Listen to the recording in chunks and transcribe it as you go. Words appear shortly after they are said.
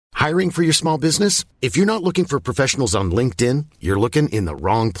Hiring for your small business? If you're not looking for professionals on LinkedIn, you're looking in the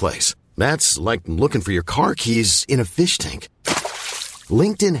wrong place. That's like looking for your car keys in a fish tank.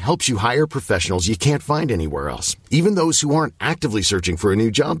 LinkedIn helps you hire professionals you can't find anywhere else, even those who aren't actively searching for a new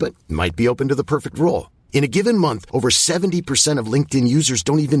job but might be open to the perfect role. In a given month, over 70% of LinkedIn users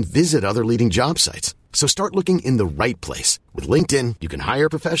don't even visit other leading job sites. So start looking in the right place. With LinkedIn, you can hire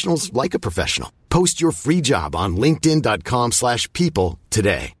professionals like a professional. Post your free job on linkedin.com/people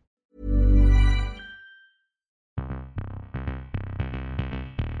today.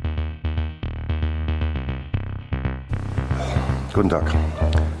 Guten Tag.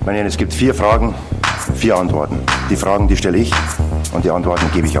 Meine Herren, es gibt 4 Fragen, 4 Antworten. Die Fragen, die stelle ich und die Antworten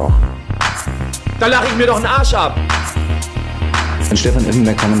gebe ich auch. Da lache ich mir doch einen Arsch ab! An Stefan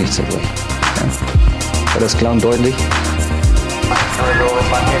Effenberg kann man nicht zerbrechen. Ja. War das klar und deutlich?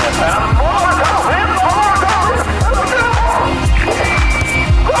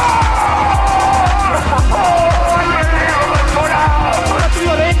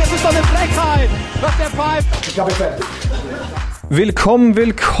 Das ist doch eine Frechheit! Was der pfeift! Ich glaube, ich fertig.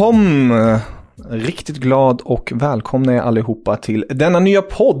 Välkommen! Riktigt glad och välkomna er allihopa till denna nya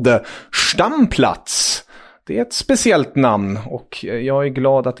podd, Stamplats. Det är ett speciellt namn och jag är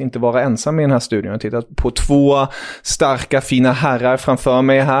glad att inte vara ensam i den här studion. Jag tittar på 2 starka fina herrar framför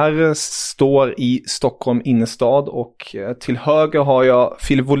mig här, står i Stockholm innerstad och till höger har jag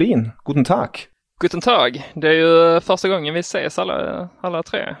Filip Wåhlin. Guten Tag! Guten Tag! Det är ju första gången vi ses alla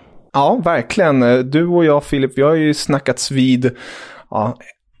 3. Ja, verkligen. Du och jag, Filip, vi har ju snackats vid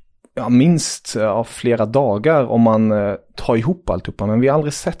minst av flera dagar om man tar ihop alltihopa. Men vi har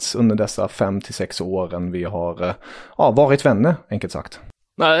aldrig setts under dessa 5-6 åren vi har varit vänner, enkelt sagt.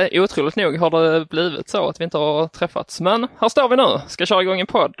 Nej, otroligt nog har det blivit så att vi inte har träffats. Men här står vi nu, ska köra igång en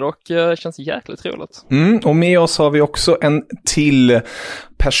podd och det känns jäkligt roligt. Och med oss har vi också en till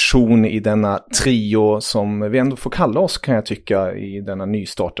person i denna trio som vi ändå får kalla oss, kan jag tycka, i denna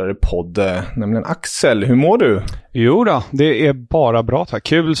nystartade podd, nämligen Axel. Hur mår du? Jo då, det är bara bra.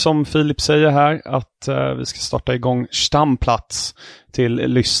 Kul som Filip säger här att vi ska starta igång Stamplats. Till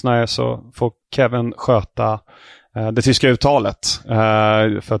lyssnare så får Kevin sköta det tyska uttalet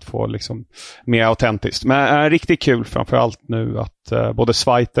för att få liksom mer autentiskt. Men riktigt kul framförallt nu att både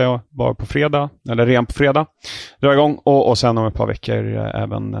Zweite var på fredag, eller redan på fredag, drar igång och sen om ett par veckor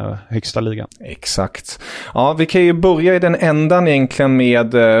även högsta ligan. Exakt. Ja, vi kan ju börja i den ändan egentligen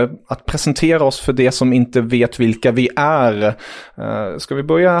med att presentera oss för det som inte vet vilka vi är. Ska vi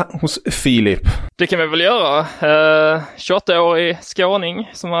börja hos Filip? Det kan vi väl göra. 28-årig skåning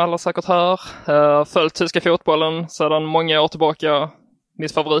som alla säkert hör. Följt tyska fotbollen sedan många år tillbaka.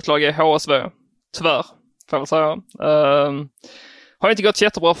 Mitt favoritlag är HSV. Tyvärr, får jag väl säga. Har inte gått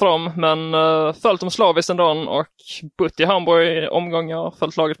jättebra för dem, men följt dem slaviskt ändå och bott i Hamburg i omgångar,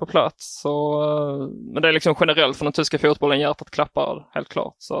 följt laget på plats. Men det är liksom generellt för den tyska fotbollen, hjärtat klappar helt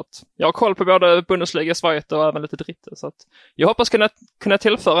klart. Så att jag har koll på både Bundesliga, Schweiz och även lite dritte. Så att jag hoppas kunna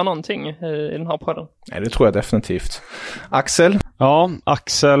tillföra någonting i den här podden. Nej, det tror jag definitivt. Axel? Ja,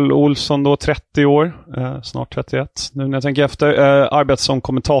 Axel Olsson då, 30 år, snart 31. Nu när jag tänker efter, arbetar som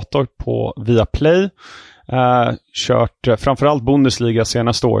kommentator på Viaplay. Kört framförallt Bundesliga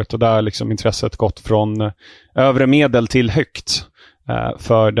senaste året och där liksom intresset gått från övre medel till högt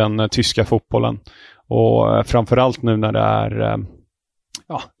för den tyska fotbollen. Och framförallt nu när det är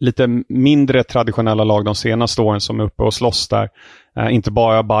lite mindre traditionella lag de senaste åren som är uppe och slåss där. Inte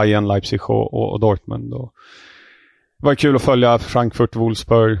bara Bayern, Leipzig och Dortmund. Och det var kul att följa Frankfurt,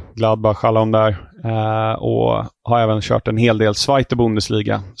 Wolfsburg, Gladbach, alla de där. Och har även kört en hel del Zweite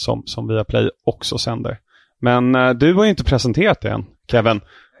Bundesliga som Viaplay också sänder. Men du har ju inte presenterat det än, Kevin.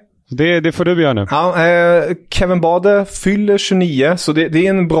 Det får du göra nu. Ja, Kevin Bade fyller 29, så det är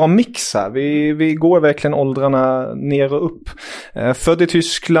en bra mix här. Vi går verkligen åldrarna ner och upp. Född i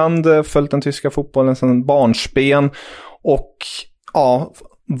Tyskland, följt den tyska fotbollen sedan barnsben. Och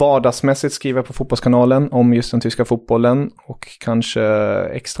vardagsmässigt skriver på Fotbollskanalen om just den tyska fotbollen. Och kanske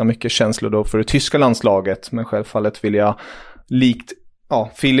extra mycket känslor då för det tyska landslaget. Men självfallet vill jag likt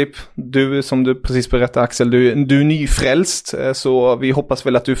Filip, du som du precis berättade, Axel, du är nyfrälst, så vi hoppas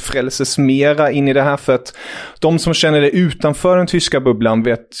väl att du frälses mera in i det här, för att de som känner dig utanför den tyska bubblan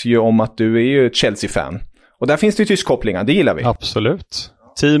vet ju om att du är ju ett Chelsea-fan. Och där finns det ju tyskkopplingar, det gillar vi. Absolut.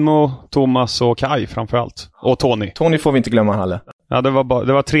 Timo, Thomas och Kai framförallt. Och Tony. Tony får vi inte glömma heller. Ja, det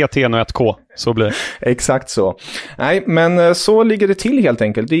var 3 T och 1 K, så blir det. Exakt så. Nej, men så ligger det till helt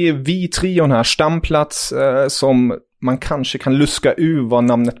enkelt. Det är vi trion här, Stamplats, som man kanske kan luska ur vad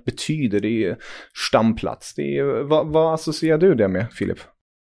namnet betyder. Det är Stamplats. Det är, vad associerar du det med, Filip?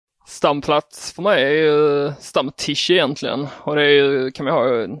 Stamplats för mig är ju stamtisch egentligen. Och det är ju, kan man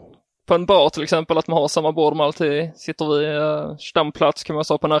ha på en bar till exempel, att man har samma bord man alltid sitter vid, stamplats kan man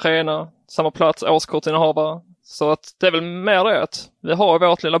säga på en arena, samma plats, årskortinnehavare. Så att det är väl mer det att vi har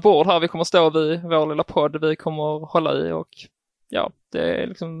vårt lilla bord här, vi kommer stå vid vår lilla podd, vi kommer hålla i, och ja, det är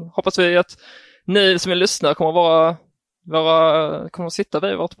liksom, hoppas vi att ni som är lyssnare kommer kommer att sitta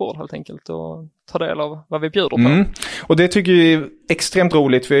vid vårt bord helt enkelt och ta del av vad vi bjuder på. Och det tycker vi är extremt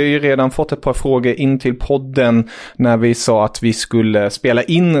roligt. Vi har ju redan fått ett par frågor in till podden när vi sa att vi skulle spela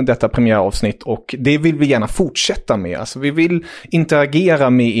in detta premiäravsnitt, och det vill vi gärna fortsätta med. Alltså vi vill interagera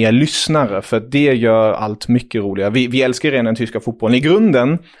med er lyssnare, för det gör allt mycket roligare. Vi älskar redan den tyska fotbollen i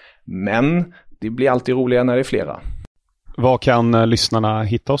grunden, men det blir alltid roligare när det är flera. Var kan lyssnarna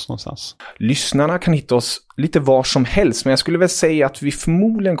hitta oss någonstans? Lyssnarna kan hitta oss lite var som helst, men jag skulle väl säga att vi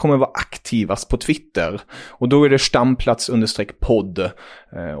förmodligen kommer vara aktivast på Twitter. Och då är det stamplats_podd.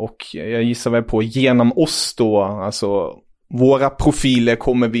 Och jag gissar väl på genom oss då, alltså våra profiler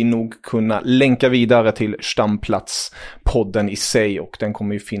kommer vi nog kunna länka vidare till Stamplats-podden i sig, och den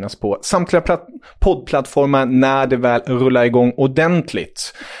kommer ju finnas på samtliga poddplattformar när det väl rullar igång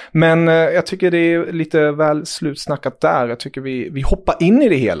ordentligt. Men jag tycker det är lite väl slutsnackat där. Jag tycker vi hoppar in i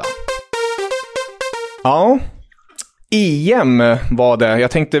det hela. Ja, EM var det.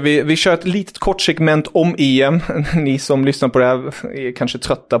 Jag tänkte vi kör ett litet kort segment om EM. Ni som lyssnar på det här är kanske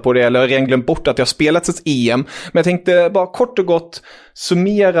trötta på det eller har redan glömt bort att jag spelat ett EM. Men jag tänkte bara kort och gott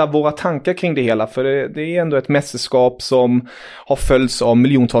summera våra tankar kring det hela. För det är ändå ett mästerskap som har följts av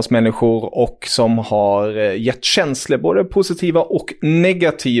miljontals människor och som har gett känslor, både positiva och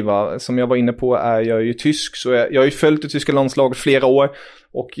negativa. Som jag var inne på är jag ju tysk, så jag har ju följt det tyska landslaget flera år.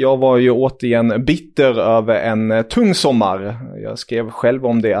 Och jag var ju återigen bitter över en tung sommar. Jag skrev själv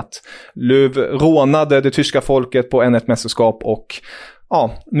om det, att Löw rånade det tyska folket på ännu ett mästerskap, och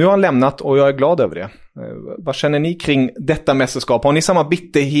ja, nu har han lämnat och jag är glad över det. Vad känner ni kring detta mästerskap? Har ni samma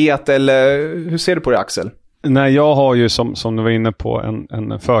bitterhet, eller hur ser du på det, Axel? Nej, jag har ju som du var inne på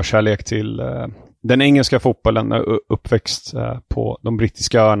en förkärlek till den engelska fotbollen, uppväxt på de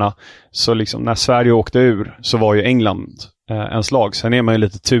brittiska öarna. Så liksom när Sverige åkte ur så var ju England ens lag. Sen är man ju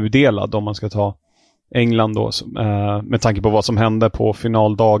lite tudelad om man ska ta England då, med tanke på vad som hände på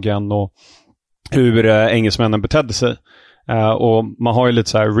finaldagen och hur engelsmännen betedde sig. Och man har ju lite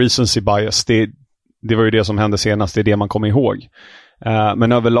så här recency bias. Det var ju det som hände senast, det är det man kommer ihåg.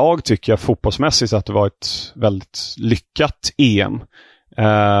 Men överlag tycker jag fotbollsmässigt att det var ett väldigt lyckat EM.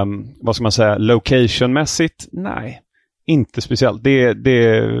 Vad ska man säga, locationmässigt? Nej, inte speciellt. Det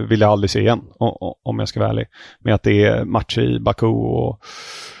vill jag aldrig se igen, om jag ska vara ärlig. Med att det är matcher i Baku och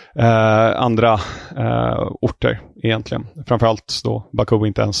andra orter egentligen. Framförallt då Baku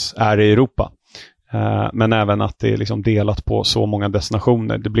inte ens är i Europa. Men även att det är liksom delat på så många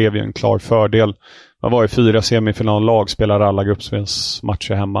destinationer. Det blev ju en klar fördel. Man var ju 4 semifinallag, spelade alla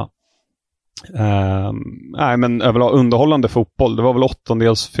gruppspelsmatcher hemma. Nej, men överlag underhållande fotboll. Det var väl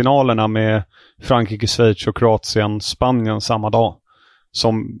 8-delsfinalerna med Frankrike, Schweiz och Kroatien, Spanien samma dag.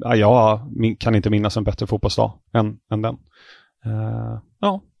 Som jag kan inte minnas en bättre fotbollsdag än den.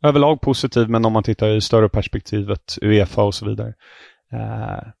 Ja, överlag positiv, men om man tittar i större perspektivet, UEFA och så vidare,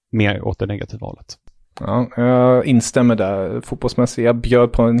 mer åt det negativa hållet. Ja, jag instämmer där. Fotbollsmässigt, jag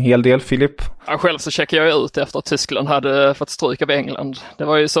bjöd på en hel del, Filip. Ja, själv så checkade jag ut efter att Tyskland hade fått stryk av England. Det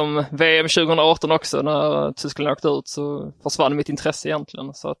var ju som VM 2018 också, när Tyskland åkte ut så försvann mitt intresse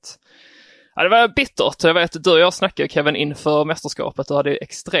egentligen. Så att, ja, det var bittert. Jag vet, du och jag snackade, Kevin, inför mästerskapet och hade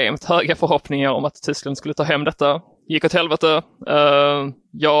extremt höga förhoppningar om att Tyskland skulle ta hem detta. Gick åt helvete.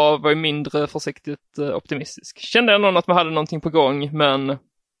 Jag var ju mindre försiktigt optimistisk. Kände ändå att man hade någonting på gång, men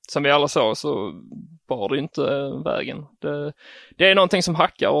som vi alla sa så var det inte vägen. Det är någonting som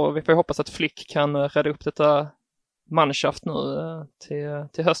hackar, och vi får hoppas att Flick kan rädda upp detta manschaft nu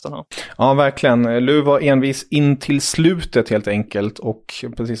till hösten här. Ja, verkligen. Löw var envis in till slutet helt enkelt, och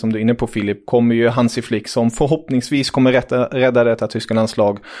precis som du är inne på, Filip, kommer ju Hansi Flick som förhoppningsvis kommer rädda detta tyska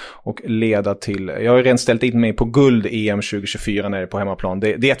landslag och leda till, jag har ju redan ställt in mig på guld EM 2024 när det är på hemmaplan.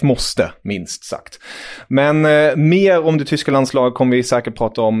 Det är ett måste, minst sagt. Men mer om det tyska landslaget kommer vi säkert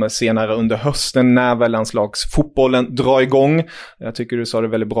prata om senare under hösten, när väl landslagsfotbollen drar igång. Jag tycker du sa det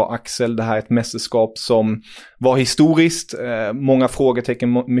väldigt bra, Axel. Det här är ett mästerskap som var historiskt, många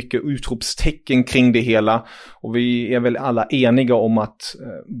frågetecken, mycket utropstecken kring det hela, och vi är väl alla eniga om att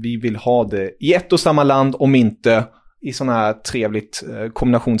vi vill ha det i ett och samma land, om inte i sådana här trevligt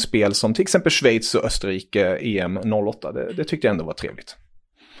kombinationsspel som till exempel Schweiz och Österrike EM 08. Det tyckte jag ändå var trevligt.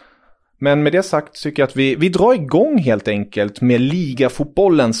 Men med det sagt tycker jag att vi drar igång helt enkelt med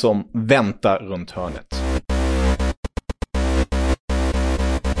ligafotbollen som väntar runt hörnet.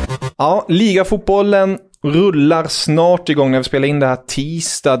 Ja, ligafotbollen rullar snart igång. När vi spelar in det här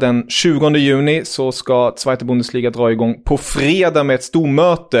tisdag den 20 juni så ska Zweite Bundesliga dra igång på fredag med ett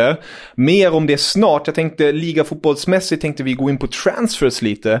stormöte. Mer om det snart. Jag tänkte ligafotbollsmässigt tänkte vi gå in på transfers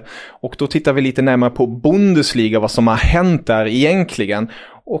lite. Och då tittar vi lite närmare på Bundesliga, vad som har hänt där egentligen.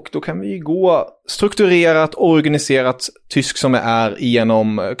 Och då kan vi gå strukturerat, organiserat, tysk som är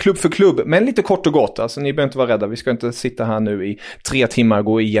igenom klubb för klubb. Men lite kort och gott, alltså ni behöver inte vara rädda. Vi ska inte sitta här nu i 3 timmar och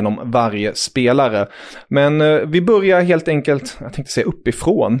gå igenom varje spelare. Men vi börjar helt enkelt, jag tänkte säga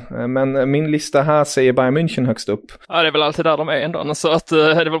uppifrån. Men min lista här säger Bayern München högst upp. Ja, det är väl alltid där de är ändå, så att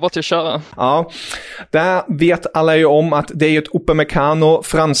det är väl bara till att köra. Ja, där vet alla ju om att det är ett Upamecano,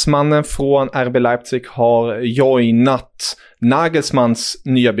 fransmannen från RB Leipzig, har joinat Nagelsmanns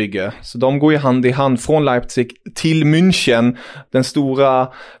nya bygge. Så de går ju hand i hand från Leipzig till München. Den stora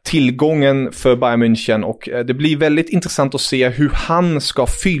tillgången för Bayern München. Och det blir väldigt intressant att se hur han ska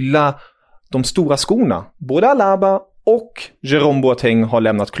fylla de stora skorna. Både Alaba och Jerome Boateng har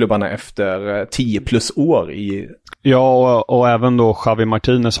lämnat klubbarna efter 10 plus år i... Ja, och även då Xavi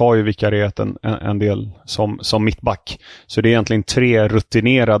Martinez har ju vikarierat en del som mittback. Så det är egentligen 3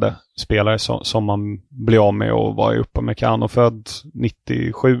 rutinerade spelare som man blir av med och var uppe med Upamecano född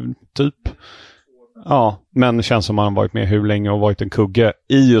 97 typ. Ja, men känns som man har varit med hur länge och varit en kugge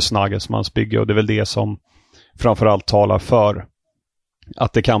i just Nagelsmans bygge. Och det är väl det som framförallt talar för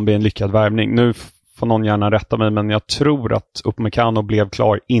att det kan bli en lyckad värvning. Nu får någon gärna rätta mig, men jag tror att Upamecano blev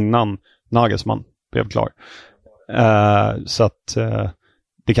klar innan Nagelsmann blev klar. Så att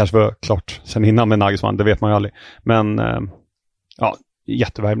det kanske var klart sen innan med Nagelsmann, det vet man ju aldrig. Men ja,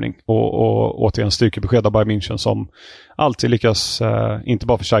 jättevärvning och återigen styrkebesked av Bayern München som alltid lyckas inte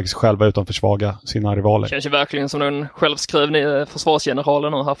bara förstärka sig själva utan försvaga sina rivaler. Det känns ju verkligen som den självskrivna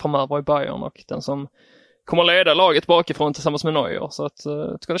försvarsgeneralen nu här framöver i Bayern och den som kommer leda laget bakifrån tillsammans med Neuer. Så att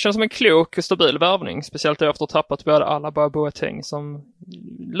det känns som en klok och stabil värvning, speciellt efter att ha tappat både Alaba och Boateng som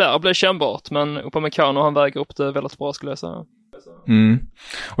lär bli kännbart, men Upamecano han väger upp det väldigt bra, skulle jag säga.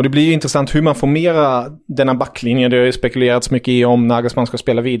 Och det blir ju intressant hur man formerar denna backlinje. Det har ju spekulerats mycket i om Nagelsmann ska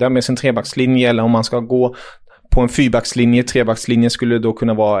spela vidare med sin 3-backslinje eller om man ska gå på en 4-backslinje. 3-backslinje skulle då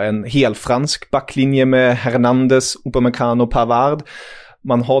kunna vara en helfransk backlinje med Hernandez, Upamecano, Pavard.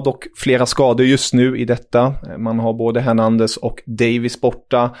 Man har dock flera skador just nu i detta. Man har både Hernandez och Davis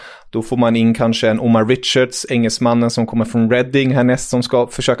borta. Då får man in kanske en Omar Richards, engelsmannen som kommer från Reading härnäst, som ska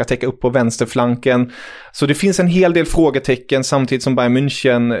försöka täcka upp på vänsterflanken. Så det finns en hel del frågetecken samtidigt som Bayern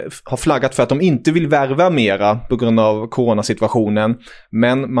München har flaggat för att de inte vill värva mera på grund av coronasituationen.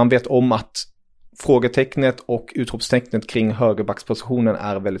 Men man vet om att frågetecknet och utropstecknet kring högerbackspositionen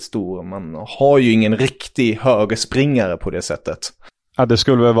är väldigt stor. Man har ju ingen riktig högerspringare på det sättet. Ja, det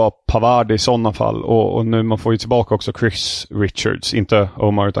skulle väl vara Pavard i sådana fall. Och nu man får ju tillbaka också Chris Richards. Inte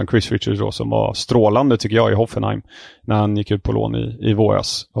Omar utan Chris Richards då, som var strålande tycker jag i Hoffenheim när han gick ut på lån i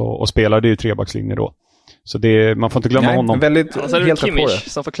våras. Och spelade ju 3-backslinje då. Så det, man får inte glömma honom. Väldigt, så är det Kimmich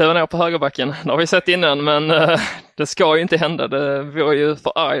som får kliva ner på högerbacken. Det har vi sett innan, men det ska ju inte hända. Det vore ju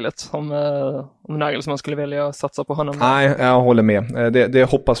för argt om Nagelsmann skulle välja att satsa på honom. Nej, jag håller med. Det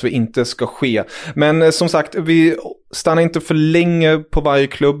hoppas vi inte ska ske. Men som sagt, vi stannar inte för länge på varje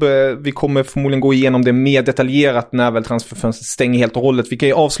klubb. Vi kommer förmodligen gå igenom det mer detaljerat när väl transferfönstret stänger helt och hållet. Vi kan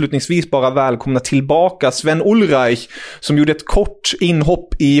ju avslutningsvis bara välkomna tillbaka Sven Ulreich som gjorde ett kort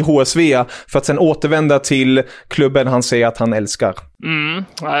inhopp i HSV för att sen återvända till klubben han säger att han älskar.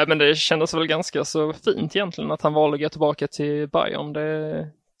 Nej, men det kändes väl ganska så fint egentligen att han valde att gå tillbaka till Bayern.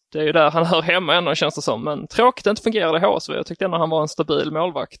 Det är ju där han hör hemma ändå, känns det som. Men tråkigt att inte fungerade i HSV. Jag tyckte ändå han var en stabil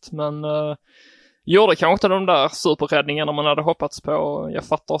målvakt. Men gjorde kanske inte de där superräddningarna man hade hoppats på. Jag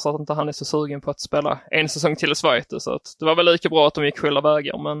fattar så att inte han är så sugen på att spela en säsong till i Sverige. Så att det var väl lika bra att de gick skilda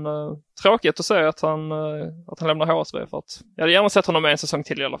vägar. Men tråkigt att säga att han lämnar HSV. För att jag hade gärna sett honom med en säsong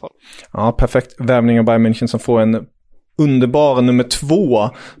till i alla fall. Ja, perfekt värvning av Bayern München som får en underbar nummer 2.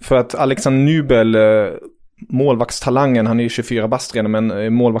 För att Alexander Nübel, målvaktstalangen, han är ju 24 bast redan,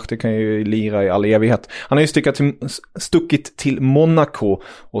 men målvakter kan ju lira i all evighet. Han har ju stuckit till Monaco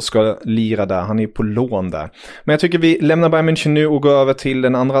och ska lira där. Han är på lån där. Men jag tycker vi lämnar Bayern München nu och går över till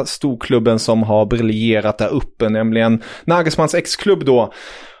den andra storklubben som har briljerat där uppe, nämligen Nagelsmanns ex-klubb då,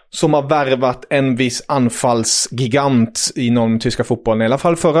 som har värvat en viss anfallsgigant inom tyska fotbollen, i alla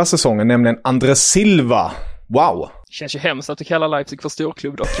fall förra säsongen, nämligen André Silva. Wow! Känns ju hemskt att du kallar Leipzig för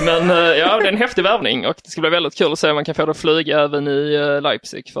storklubb dock. Men ja, det är en häftig värvning och det ska bli väldigt kul att se om man kan få det att flyga även i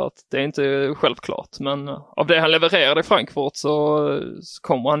Leipzig, för att det är inte självklart. Men av det han levererade i Frankfurt så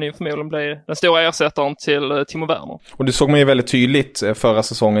kommer han ju förmodligen bli den stora ersättaren till Timo Werner. Och det såg man ju väldigt tydligt förra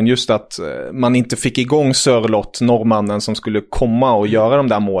säsongen, just att man inte fick igång Sörloth, norrmannen som skulle komma och göra de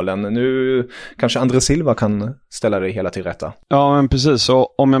där målen. Nu kanske André Silva kan ställa det hela till rätta. Ja, men precis.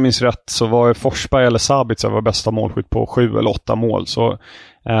 Och om jag minns rätt så var Forsberg eller Sabitzer var bästa målskytt på 7 eller 8 mål. Så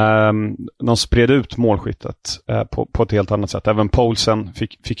de spred ut målskyttet på ett helt annat sätt. Även Poulsen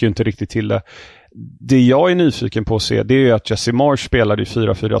fick ju inte riktigt till det. Det jag är nyfiken på att se, det är ju att Jesse Marsch spelade i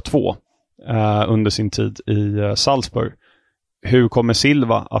 4-4-2 under sin tid i Salzburg. Hur kommer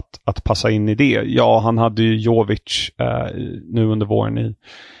Silva att passa in i det? Ja, han hade ju Jovic nu under våren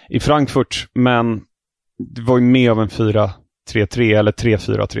i Frankfurt, men det var ju mer av en 4-3-3 eller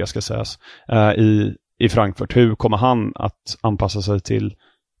 3-4-3 ska sägas i Frankfurt. Hur kommer han att anpassa sig till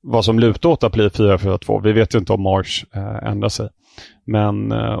vad som lutar åt att bli 4-4-2? Vi vet ju inte om Marsch ändrar sig.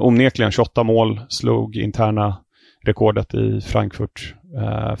 Men onekligen 28 mål slog interna rekordet i Frankfurt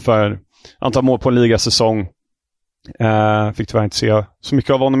för antal mål på en ligasäsong. Fick tyvärr inte se så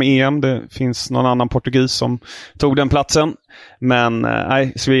mycket av honom i EM. Det finns någon annan portugis som tog den platsen. Men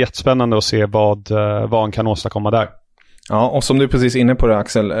det ska bli jättespännande att se vad han kan åstadkomma där. Ja, och som du precis inne på det,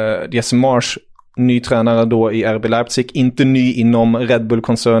 Axel, Jesse Marsch, ny tränare då i RB Leipzig, inte ny inom Red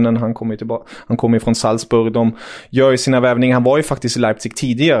Bull-koncernen, han kommer ju från Salzburg, de gör ju sina vävningar, han var ju faktiskt i Leipzig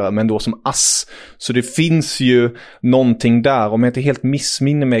tidigare, men då som ass, så det finns ju någonting där. Om jag inte helt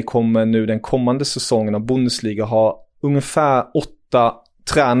missminner mig kommer nu den kommande säsongen av Bundesliga ha ungefär 8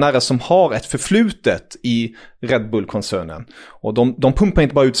 tränare som har ett förflutet i Red Bull-koncernen. Och de pumpar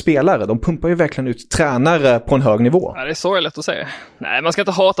inte bara ut spelare, de pumpar ju verkligen ut tränare på en hög nivå. Ja, det är så lätt att säga. Nej, man ska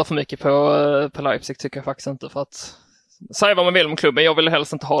inte hata för mycket på Leipzig, tycker jag faktiskt inte. För att säga vad man vill om klubben, jag vill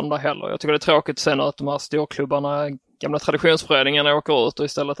helst inte ha den där heller. Jag tycker det är tråkigt att se nu att de här storklubbarna, gamla traditionsföreningarna åker ut och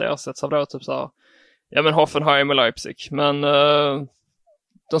istället ersätts av då typ så här, ja men Hoffenheim och Leipzig. Men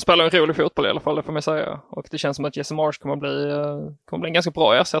de spelar en rolig fotboll i alla fall, det får man säga. Och det känns som att Jesse Marsch kommer bli en ganska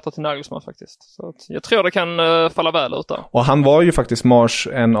bra ersättare till Nagelsmann faktiskt. Så att jag tror det kan falla väl ut där. Och han var ju faktiskt Marsch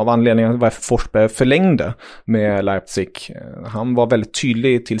en av anledningarna varför Forsberg förlängde med Leipzig. Han var väldigt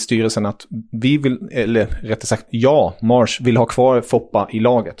tydlig till styrelsen att vi vill, eller rättare sagt Marsch vill ha kvar Foppa i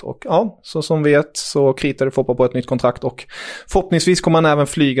laget. Och ja, så som vi vet så kritade Foppa på ett nytt kontrakt och förhoppningsvis kommer han även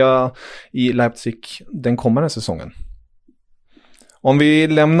flyga i Leipzig den kommande säsongen. Om vi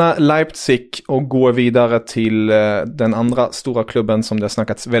lämnar Leipzig och går vidare till den andra stora klubben som det har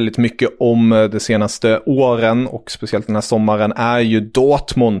snackats väldigt mycket om de senaste åren och speciellt den här sommaren är ju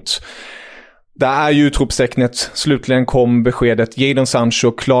Dortmund. Det är ju utropstecknet. Slutligen kom beskedet Jadon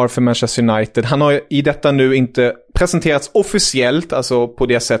Sancho klar för Manchester United. Han har i detta nu inte presenterats officiellt, alltså på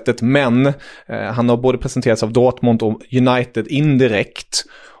det sättet, men han har både presenterats av Dortmund och United indirekt.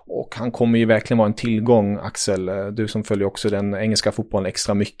 Och han kommer ju verkligen vara en tillgång, Axel. Du som följer också den engelska fotbollen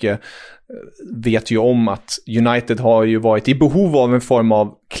extra mycket vet ju om att United har ju varit i behov av en form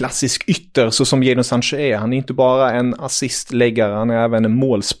av klassisk ytter så som Jadon Sancho är. Han är inte bara en assistläggare, han är även en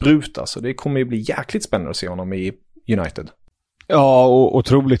målspruta. Så det kommer ju bli jäkligt spännande att se honom i United. Ja, och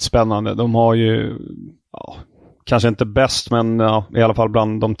otroligt spännande. De har ju... kanske inte bäst, men i alla fall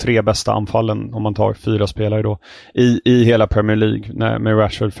bland de 3 bästa anfallen om man tar 4 spelare då i hela Premier League med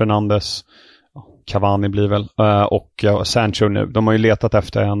Rashford, Fernandes, Cavani blir väl och Sancho nu. De har ju letat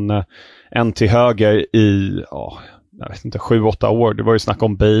efter en till höger i jag vet inte 7-8 år. Det var ju snack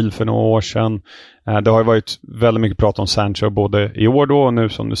om Bale för några år sedan. Det har ju varit väldigt mycket prat om Sancho både i år då och nu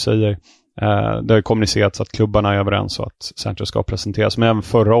som du säger. Det har kommunicerats att klubbarna är överens och att Sancho ska presenteras. Men även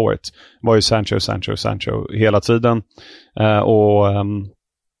förra året var ju Sancho hela tiden.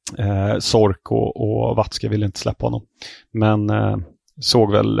 Sork och Watzke ville inte släppa honom. Men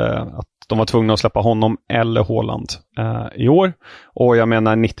såg väl att de var tvungna att släppa honom eller Haaland i år. Och jag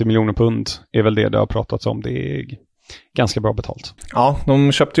menar 90 miljoner pund är väl det har pratats om. Det är ganska bra betalt. Ja,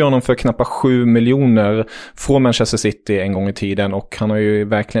 de köpte ju honom för knappt 7 miljoner från Manchester City en gång i tiden och han har ju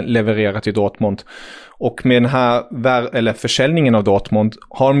verkligen levererat i Dortmund. Och med den här försäljningen av Dortmund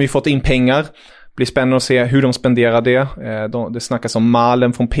har de ju fått in pengar. Blir spännande att se hur de spenderar det. Det snackas om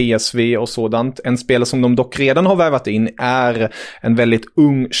Malen från PSV och sådant. En spelare som de dock redan har värvat in är en väldigt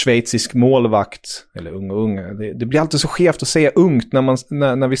ung schweizisk målvakt. Eller ung. Det blir alltid så skevt att säga ungt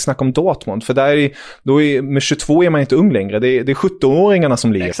när vi snackar om Dortmund. För med 22 är man inte ung längre. Det är 17-åringarna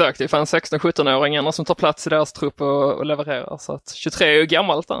som ligger. Exakt, det fanns 16-17-åringarna som tar plats i deras trupp och levererar. Så att 23 är ju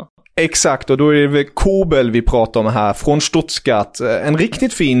gammalt där. Exakt, och då är det väl Kobel vi pratar om här från Stuttgart. En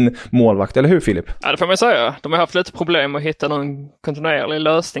riktigt fin målvakt, eller hur Filip? Ja, det får man säga. De har haft lite problem att hitta någon kontinuerlig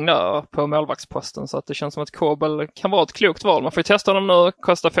lösning där på målvaktsposten, så att det känns som att Kobel kan vara ett klokt val. Man får ju testa dem nu,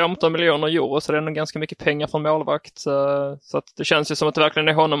 kostar 15 miljoner euro, så det är nog ganska mycket pengar från målvakt. Så att det känns ju som att det verkligen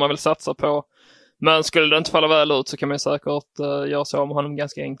är honom man vill satsa på. Men skulle det inte falla väl ut så kan man säkert göra så med honom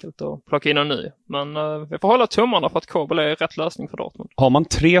ganska enkelt och plocka in en ny. Men vi får hålla tummarna för att Kobel är rätt lösning för Dortmund. Har man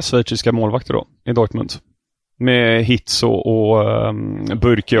 3 schweiziska målvakter då i Dortmund? Med Hitz och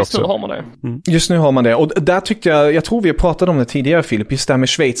Burki också. Just nu har man det. Just nu har man det. Och där tyckte jag tror vi pratade om det tidigare Filip, just det här med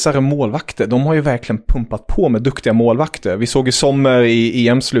schweizare målvakter. De har ju verkligen pumpat på med duktiga målvakter. Vi såg i sommar i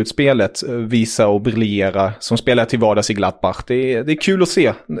EM-slutspelet visa och briljera som spelar till vardags i Gladbach. Det är kul att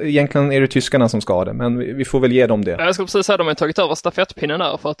se. Egentligen är det tyskarna som ska ha det, men vi får väl ge dem det. Jag skulle precis säga att de har tagit över stafettpinnen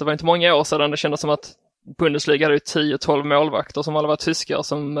där, för att det var inte många år sedan det kändes som att Bundesliga hade ju 10-12 målvakter som alla var tyskar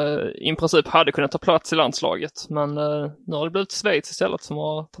som i princip hade kunnat ta plats i landslaget. Men nu har det blivit Schweiz istället som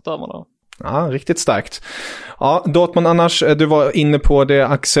har tagit över där. Ja, riktigt starkt. Ja, Dortmund annars, du var inne på det,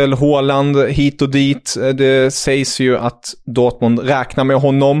 Axel Haaland hit och dit. Det sägs ju att Dortmund räknar med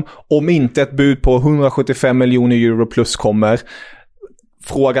honom om inte ett bud på 175 miljoner euro plus kommer.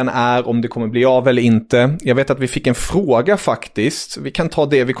 Frågan är om det kommer bli av eller inte. Jag vet att vi fick en fråga faktiskt. Vi kan ta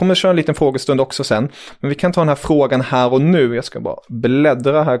det. Vi kommer köra en liten frågestund också sen. Men vi kan ta den här frågan här och nu. Jag ska bara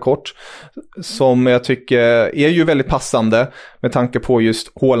bläddra här kort. Som jag tycker är ju väldigt passande med tanke på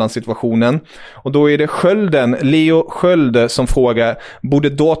just Haaland-situationen. Och då är det Skölden, Leo Skölde som frågar: borde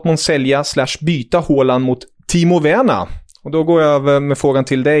Dortmund sälja / byta Haaland mot Timo Werner? Och då går jag över med frågan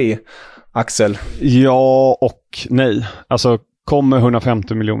till dig, Axel. Ja och nej. Alltså kommer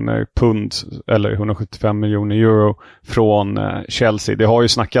 150 miljoner pund eller 175 miljoner euro från Chelsea. Det har ju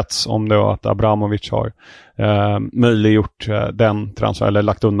snackats om det, att Abramovic har möjliggjort den transfer, eller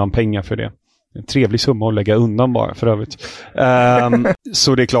lagt undan pengar för det. En trevlig summa att lägga undan bara för övrigt.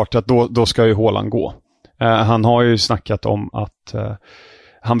 Så det är klart att då ska ju Haaland gå. Han har ju snackat om att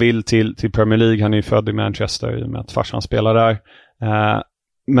han vill till Premier League. Han är ju född i Manchester i och med att farsan spelar där.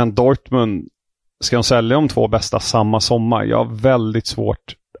 Men Dortmund, ska de sälja de 2 bästa samma sommar? Jag har väldigt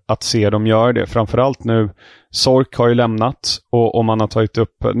svårt att se dem göra det. Framförallt nu, Sork har ju lämnat och man har tagit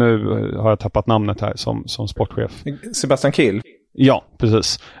upp, nu har jag tappat namnet här som sportchef. Sebastian Kiel? Ja,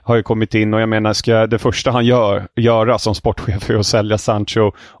 precis. Har ju kommit in och jag menar, det första han göra som sportchef är att sälja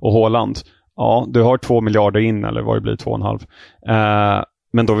Sancho och Haaland. Ja, du har 2 miljarder in, eller vad det blir, 2,5.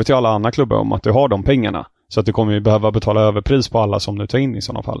 Men då vet ju alla andra klubbar om att du har de pengarna. Så att du kommer ju behöva betala överpris på alla som du tar in i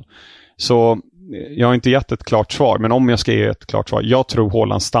sådana fall. Så jag har inte gett ett klart svar, men om jag ska ge ett klart svar, jag tror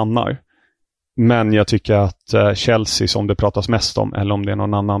Haaland stannar. Men jag tycker att Chelsea, som det pratas mest om, eller om det är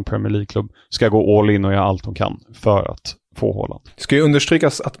någon annan Premier League-klubb, ska gå all in och göra allt de kan för att få Haaland. Det ska ju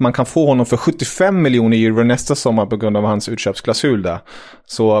understrykas att man kan få honom för 75 miljoner euro nästa sommar på grund av hans utköpsklausul där.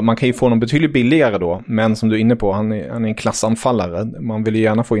 Så man kan ju få honom betydligt billigare då, men som du är inne på, han är en klassanfallare. Man vill ju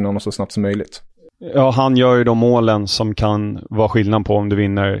gärna få in honom så snabbt som möjligt. Ja, han gör ju de målen som kan vara skillnad på om du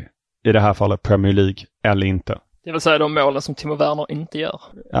vinner, i det här fallet, Premier League eller inte. Det vill säga de målen som Timo Werner inte gör.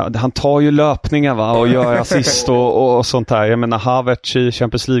 Ja, han tar ju löpningar och gör assist och sånt där. Jag menar, Havertz i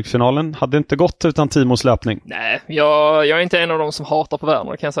Champions League-finalen hade inte gått utan Timos löpning. Nej, jag är inte en av dem som hatar på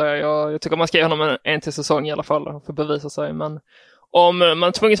Werner, kan jag säga. Jag tycker man ska ge honom en till säsong i alla fall för att bevisa sig. Men om man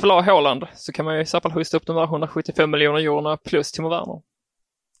är tvungen att ha Haaland så kan man ju i så fall hosta upp de där 175 miljoner eurona plus Timo Werner.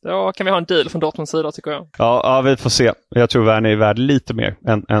 Då kan vi ha en deal från Dortmunds sida, tycker jag. Ja, vi får se. Jag tror Werner är värd lite mer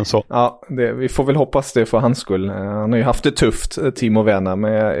än så. Ja, vi får väl hoppas det för hans skull. Han har ju haft det tufft, Timo Werner.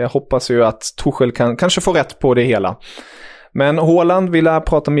 Men jag hoppas ju att Tuchel kanske får rätt på det hela. Men Haaland vill jag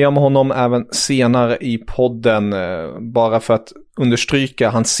prata mer om honom även senare i podden. Bara för att understryka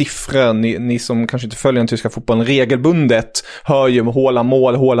hans siffror. Ni som kanske inte följer den tyska fotbollen regelbundet hör ju Haaland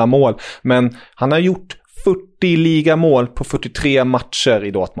mål. Men han har gjort 40 ligamål på 43 matcher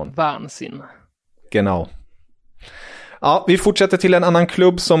i Dortmund. Vansinne. Genau. Ja, vi fortsätter till en annan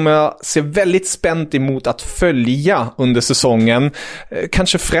klubb som jag ser väldigt spänt emot att följa under säsongen.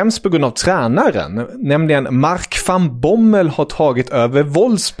 Kanske främst på grund av tränaren. Nämligen Mark van Bommel har tagit över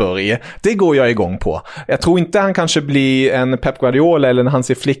Wolfsburg. Det går jag igång på. Jag tror inte han kanske blir en Pep Guardiola eller en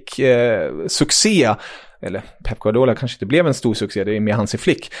Hansi Flick succé. Eller Pep Guardiola kanske inte blev en stor succé, det är mer Hansi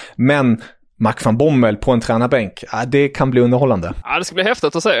Flick. Men Mark van Bommel på en tränarbänk, det kan bli underhållande. Ja, det ska bli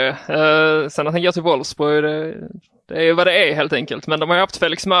häftigt att se. Sen att han går till Wolfsburg, det är ju vad det är helt enkelt. Men de har ju haft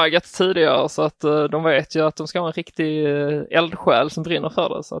Felix Magath tidigare, så att de vet ju att de ska ha en riktig eldsjäl som brinner för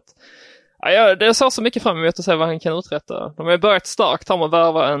det. Så att, Ja, det ser så mycket fram emot att se vad han kan uträtta. De har börjat starkt här med att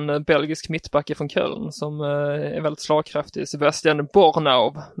värva en belgisk mittbacke från Köln som är väldigt slagkraftig. Sebastian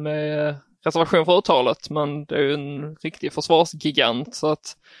Bornau med reservation för uttalet, men det är ju en riktig försvarsgigant, så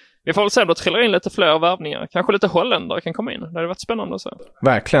att vi får väl se om det trillar in lite fler värvningar. Kanske lite holländare kan komma in. Det hade varit spännande att se.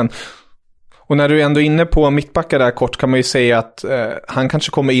 Verkligen. Och när du är ändå inne på mittbackar där kort kan man ju säga att han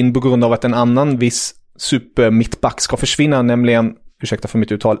kanske kommer in på grund av att en annan viss supermittback ska försvinna, nämligen, ursäkta för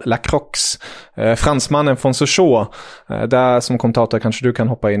mitt uttal, Lacroix, fransmannen från Sochaux. Där som kommentator kanske du kan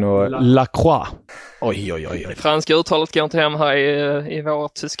hoppa in och... Lacroix. Oj. Det franska uttalet går inte hem här i vår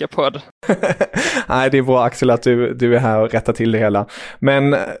tyska podd. Nej, det är bra Axel att du är här och rättar till det hela.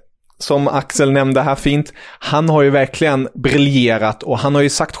 Men som Axel nämnde här fint, han har ju verkligen briljerat och han har ju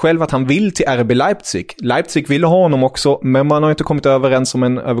sagt själv att han vill till RB Leipzig. Leipzig vill ha honom också, men man har inte kommit överens om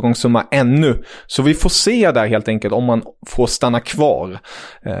en övergångssumma ännu. Så vi får se där helt enkelt om man får stanna kvar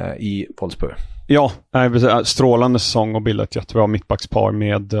i Wolfsburg. Ja, strålande säsong och bildat ett jättebra mittbackspar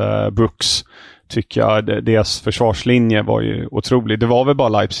med Brooks. Tycker jag deras försvarslinje var ju otrolig. Det var väl bara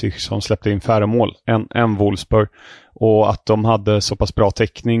Leipzig som släppte in färre mål än Wolfsburg. Och att de hade så pass bra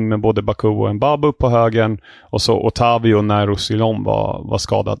täckning med både Baku och Mbabu på högen och så Otavio när Roussillon var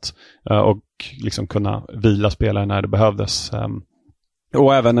skadad. Och liksom kunna vila spelare när det behövdes.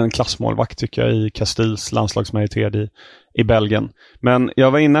 Och även en klassmålvakt tycker jag i Castils landslagsmajoritet i Belgien. Men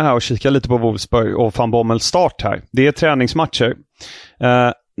jag var inne här och kikade lite på Wolfsburg och Van Bommels start här. Det är träningsmatcher.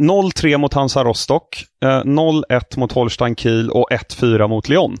 0-3 mot Hansa Rostock, 0-1 mot Holstein Kiel och 1-4 mot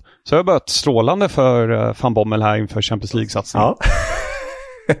Lyon. Så jag har börjat strålande för Van Bommel här inför Champions League-satsningen. Ja.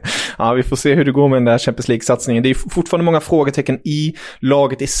 Ja, vi får se hur det går med den där Champions League-satsningen. Det är fortfarande många frågetecken i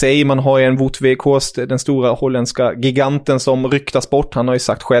laget i sig. Man har ju en Wout Weghorst, den stora holländska giganten som ryktas bort. Han har ju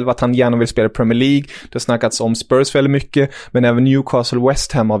sagt själv att han gärna vill spela Premier League. Det har snackats om Spurs väldigt mycket, men även Newcastle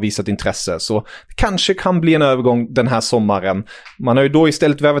West Ham har visat intresse. Så det kanske kan bli en övergång den här sommaren. Man har ju då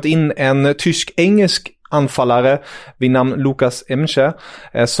istället värvat in en tysk-engelsk anfallare vid namn Lukas Emche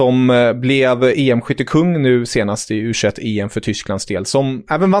som blev EM-skyttekung nu senast i U21 EM för Tysklands del, som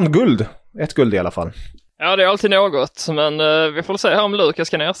även vann guld. Ett guld i alla fall. Ja, det är alltid något, men vi får se här om Lukas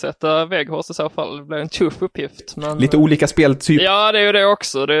kan ersätta Weghorst i så fall. Det blir en tuff uppgift. Men, lite olika speltyp. Ja, det är ju det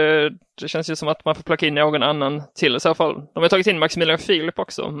också. Det känns ju som att man får plocka in någon annan till i så fall. De har tagit in Maximilian Philip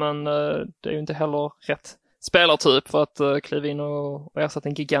också, men det är ju inte heller rätt spelartyp för att kliva in och ersätta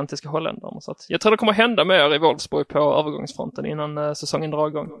den gigantiska holländaren. Så att jag tror det kommer hända mer i Wolfsburg på övergångsfronten innan säsongen drar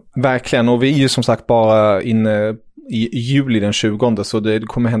igång. Verkligen, och vi är ju som sagt bara inne i juli den 20, så det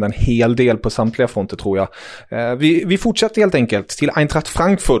kommer hända en hel del på samtliga fronter tror jag. Vi fortsätter helt enkelt till Eintracht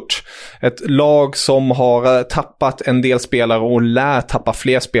Frankfurt. Ett lag som har tappat en del spelare och lär tappa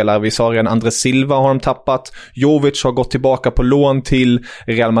fler spelare. Vi sa redan André Silva har de tappat. Jovic har gått tillbaka på lån till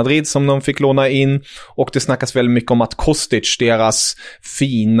Real Madrid som de fick låna in. Och det snackas väldigt mycket om att Kostic, deras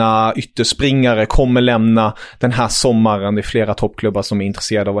fina ytterspringare, kommer lämna den här sommaren. Det är flera toppklubbar som är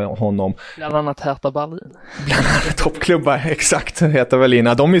intresserade av honom. Bland annat Hertha Berlin. Bland annat toppklubbar, exakt, heter Berlin.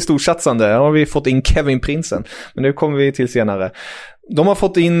 De är storsatsande. Där har vi fått in Kevin Prinsen. Men nu kommer vi till senare. De har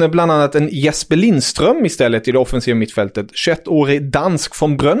fått in bland annat en Jesper Lindström istället i det offensiva mittfältet. 21-årig dansk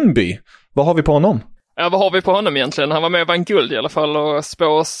från Brøndby. Vad har vi på honom? Ja, vad har vi på honom egentligen? Han var med och vann guld i alla fall och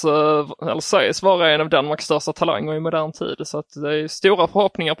sägs vara en av Danmarks största talanger i modern tid. Så att det är stora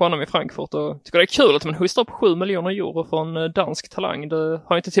förhoppningar på honom i Frankfurt och jag tycker det är kul att man hostar upp 7 miljoner euro från dansk talang. Det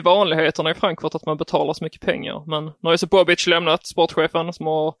har inte till vanligheterna i Frankfurt att man betalar så mycket pengar. Men nu har ju så Bobic lämnat, sportchefen, som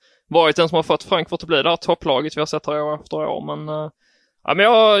har varit den som har fått Frankfurt att bli det här topplaget vi har sett här år efter år. Men ja, men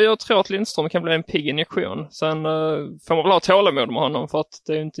jag tror att Lindström kan bli en pigg injektion. Sen får man väl ha tålamod med honom för att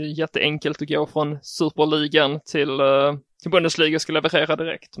det är ju inte jätteenkelt att gå från Superligan till Bundesliga och ska leverera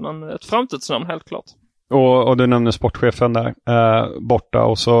direkt. Men ett framtidsnamn helt klart. Och du nämner sportchefen där borta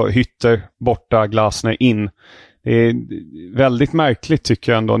och så Hütter borta, Glasner in. Det är väldigt märkligt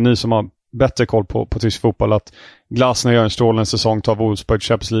tycker jag ändå, ni som har bättre koll på tysk fotboll, att Glasner gör en strålande säsong, tar Wolfsburg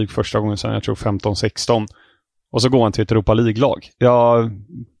Champions League första gången sedan jag tror 15-16. Och så går han till ett Europa League-lag. Jag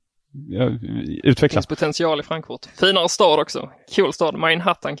utvecklar. Det finns potential i Frankfurt. Finare stad också. Cool stad.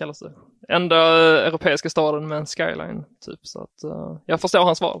 Manhattan kallas det. Enda europeiska staden med en skyline typ. Så att jag förstår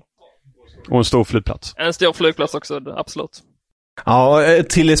hans val. Och en stor flygplats. En stor flygplats också, absolut. Ja,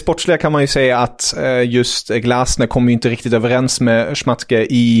 till det sportsliga kan man ju säga att just Glasner kom ju inte riktigt överens med Schmatke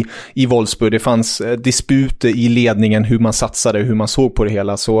i Wolfsburg. Det fanns disputer i ledningen hur man satsade, hur man såg på det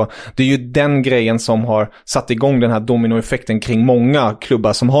hela. Så det är ju den grejen som har satt igång den här dominoeffekten kring många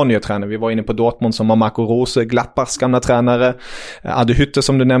klubbar som har nya tränare. Vi var inne på Dortmund som har Marco Rose, Gladbachs gamla tränare. Adi Hütter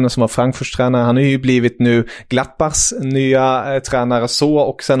som du nämnde som var Frankfurts tränare. Han har ju blivit nu Gladbachs nya tränare så,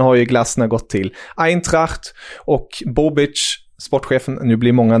 och sen har ju Glasner gått till Eintracht och Bobic, sportchefen, nu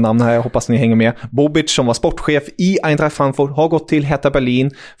blir många namn här, jag hoppas ni hänger med. Bobic som var sportchef i Eintracht Frankfurt har gått till Hertha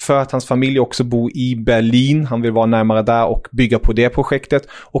Berlin för att hans familj också bor i Berlin. Han vill vara närmare där och bygga på det projektet.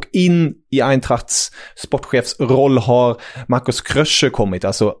 Och in i Eintrachts sportchefsroll har Markus Krösche kommit,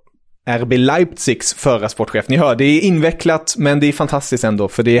 alltså RB Leipzigs förra sportchef. Ni hör, det är invecklat men det är fantastiskt ändå,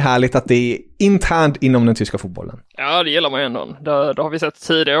 för det är härligt att det är internt inom den tyska fotbollen. Ja, det gillar man ändå. Det har vi sett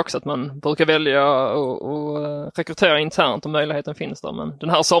tidigare också, att man brukar välja och rekrytera internt om möjligheten finns där. Men den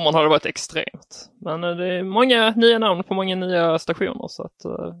här sommaren har det varit extremt. Men det är många nya namn på många nya stationer, så att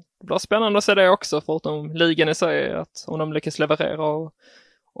det blir spännande att se det också, förutom ligan i sig, att om de lyckas leverera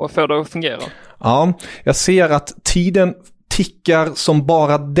och få det att fungera. Ja, jag ser att tiden tickar som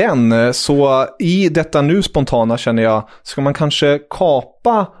bara den, så i detta nu spontana känner jag, ska man kanske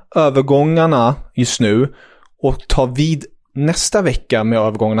kapa övergångarna just nu och ta vid nästa vecka med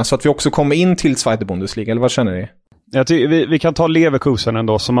övergångarna, så att vi också kommer in till Zweite Bundesliga, eller vad känner ni? Vi kan ta Leverkusen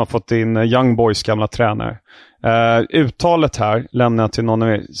ändå, som har fått in Young Boys gamla tränare. Uttalet här lämnar jag till någon av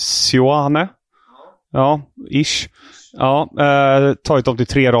er. Sioane? Ja, ish. Ja, tagit upp till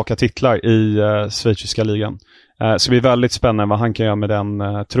 3 raka titlar i schweiziska ligan. Så det blir väldigt spännande vad han kan göra med den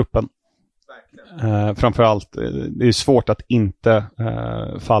truppen. Framförallt, det är svårt att inte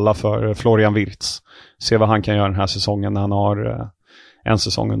falla för Florian Wirtz. Se vad han kan göra den här säsongen när han har en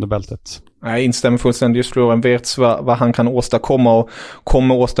säsong under bältet. Jag instämmer fullständigt, just Florian Wirtz, vad han kan åstadkomma och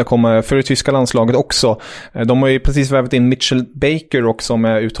kommer åstadkomma för det tyska landslaget också. De har ju precis vävt in Mitchell Baker också, om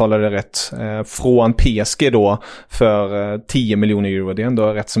jag uttalade rätt, från PSG då för 10 miljoner euro. Det är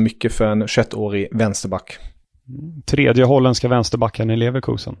ändå rätt så mycket för en 21-årig vänsterback. Tredje holländska vänsterbacken i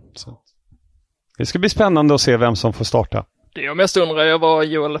Leverkusen. Så det ska bli spännande att se vem som får starta. Det jag mest undrar är var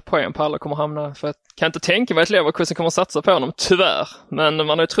Joel Poenpalla kommer hamna, för jag kan inte tänka mig att Leverkusen kommer satsa på honom, tyvärr. Men man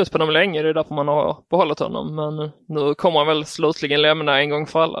har ju trott på honom länge, det är därför man har behållit honom. Men nu kommer han väl slutligen lämna en gång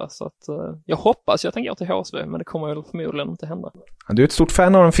för alla, så att jag hoppas att han går till HSV, men det kommer väl förmodligen inte hända. Du är ett stort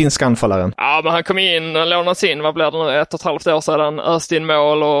fan av den finska anfallaren. Ja, men han kom in och lånades in, vad blev det nu, 1,5 år sedan, öste in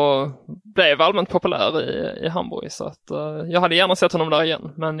mål och blev allmänt populär i Hamburg. Så att jag hade gärna sett honom där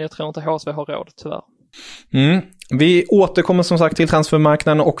igen, men jag tror inte HSV har råd, tyvärr. Vi återkommer som sagt till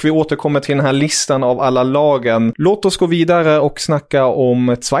transfermarknaden och vi återkommer till den här listan av alla lagen. Låt oss gå vidare och snacka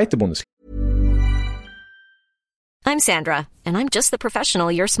om Zweite Bundesliga. I'm Sandra, and I'm just the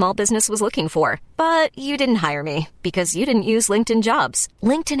professional your small business was looking for. But you didn't hire me because you didn't use LinkedIn Jobs.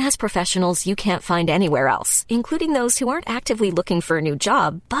 LinkedIn has professionals you can't find anywhere else, including those who aren't actively looking for a new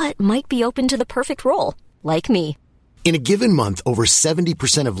job, but might be open to the perfect role, like me. In a given month, over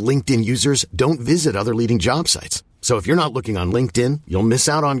 70% of LinkedIn users don't visit other leading job sites. So if you're not looking on LinkedIn, you'll miss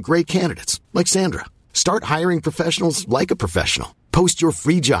out on great candidates like Sandra. Start hiring professionals like a professional. Post your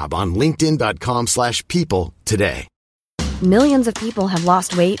free job on linkedin.com/people today. Millions of people have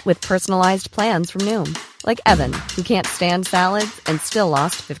lost weight with personalized plans from Noom. Like Evan, who can't stand salads and still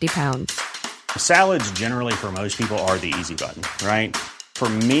lost 50 pounds. Salads generally for most people are the easy button, right? For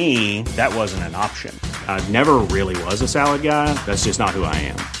me, that wasn't an option. I never really was a salad guy. That's just not who I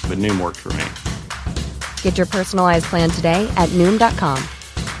am. But Noom worked for me. Get your personalized plan today at Noom.com.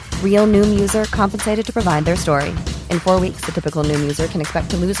 Real Noom user compensated to provide their story. In 4 weeks, the typical Noom user can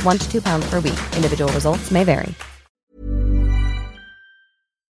expect to lose 1 to 2 pounds per week. Individual results may vary.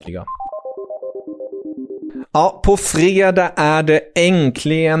 Ja, på fredag är det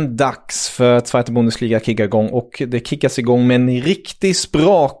äntligen dags för Zweite Bundesliga att kicka igång, och det kickas igång med en riktigt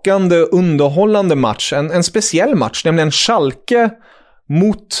sprakande, underhållande match. En speciell match, nämligen Schalke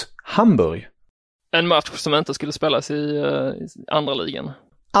mot Hamburg. En match som inte skulle spelas i andra ligan.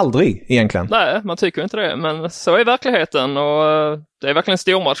 Aldrig egentligen. Nej, man tycker inte det, men så är verkligheten, och det är verkligen en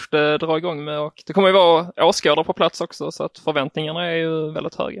stor match det drar igång med, och det kommer ju vara åskådare på plats också, så att förväntningarna är ju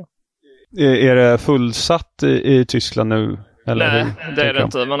väldigt höga. Är det fullsatt i Tyskland nu? Eller nej, det är det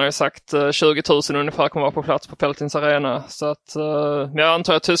inte. Man har ju sagt 20 000 ungefär kommer vara på plats på Peltins arena. Så att, jag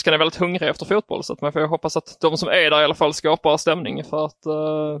antar att tyskarna är väldigt hungriga efter fotboll. Så att man får hoppas att de som är där i alla fall skapar stämning. För att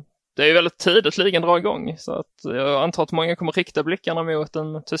det är ju väldigt tidigt ligan drar igång. Så att jag antar att många kommer rikta blickarna mot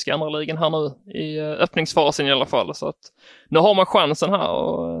den tyska andra ligan här nu. I öppningsfasen i alla fall. Så att nu har man chansen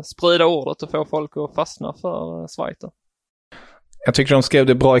här att sprida ordet och få folk att fastna för Schweiz. Jag tycker de skrev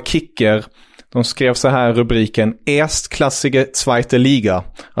det bra i Kicker. De skrev så här rubriken: Erstklassige zweite Liga.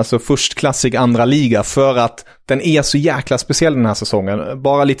 Alltså förstklassig andra liga, för att den är så jäkla speciell den här säsongen.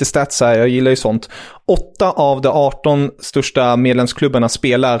 Bara lite stats här, jag gillar ju sånt. 8 av de 18 största medlemsklubbarna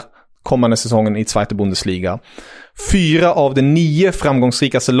spelar kommande säsongen i Zweite Bundesliga. 4 av de 9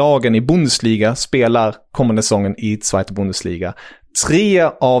 framgångsrikaste lagen i Bundesliga spelar kommande säsongen i Zweite Bundesliga. 3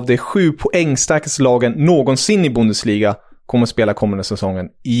 av de 7 poängstarkaste lagen någonsin i Bundesliga kommer spela kommande säsongen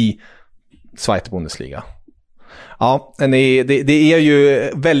i Zweite Bundesliga. Ja, det är ju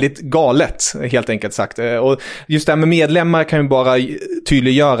väldigt galet, helt enkelt sagt. Och just det här med medlemmar kan vi bara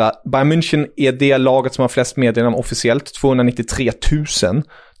tydliggöra. Bayern München är det laget som har flest medlemmar officiellt, 293 000.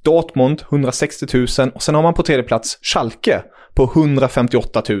 Dortmund 160 000. Och sen har man på tredje plats Schalke på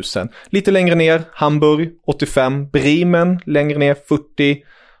 158 000. Lite längre ner Hamburg 85, Bremen längre ner 40.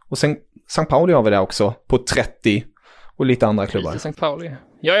 Och sen St. Pauli har vi där också på 30. Och lite andra klubbar. St. Pauli.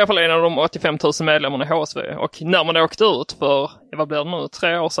 Jag är i alla fall en av de 85 000 medlemmarna i HSV. Och när man åkte ut för, vad blir det nu,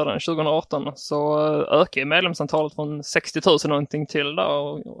 3 år sedan, 2018, så ökade medlemsantalet från 60 000 någonting till där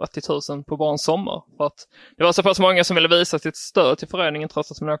och 80 000 på bara en sommar. För att det var så pass många som ville visa sitt stöd till föreningen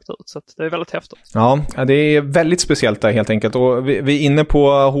trots att man åkte ut. Så att det är väldigt häftigt. Ja, det är väldigt speciellt där helt enkelt. Och vi är inne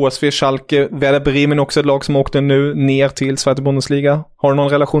på HSV, Schalke, Werder Bremen också ett lag som åkte nu ner till Zweite Bundesliga. Har du någon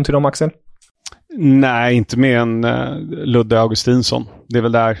relation till dem, Axel? Nej, inte med en Ludde Augustinsson. Det är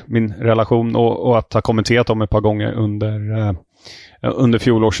väl där min relation och att ha kommenterat dem ett par gånger under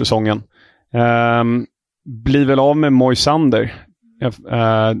fjolårssäsongen. Blir väl av med Moisander,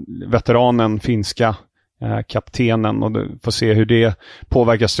 veteranen, finska kaptenen, och får se hur det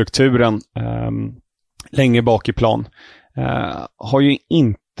påverkar strukturen längre bak i plan. Har ju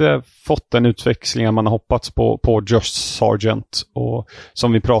inte fått den utväxlingen man har hoppats på Josh Sargent, och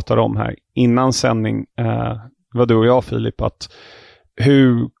som vi pratade om här innan sändning, var du och jag, Filip, att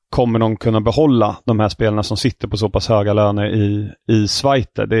hur kommer de kunna behålla de här spelarna som sitter på så pass höga löner i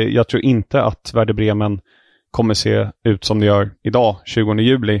Zweite? Jag tror inte att Werder Bremen kommer se ut som det gör idag, 20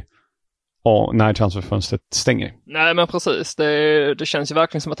 juli, och när transferfönstret stänger. Nej, men precis. Det känns ju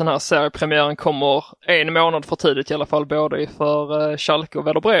verkligen som att den här seriepremiären kommer 1 månad för tidigt i alla fall, både för Schalke och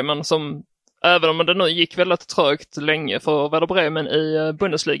Werder Bremen, som även om det nu gick väldigt trögt länge för Werder Bremen i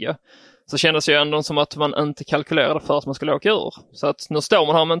Bundesliga, så kändes det ju ändå som att man inte kalkylerade för att man skulle åka ur. Så att nu står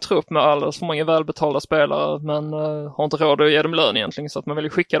man här med en trupp med alldeles för många välbetalda spelare, men har inte råd att ge dem lön egentligen, så att man vill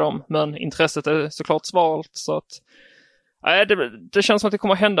skicka dem. Men intresset är såklart svalt, så att det känns som att det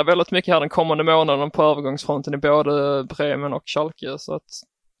kommer att hända väldigt mycket här den kommande månaden på övergångsfronten i både Bremen och Schalke. Så att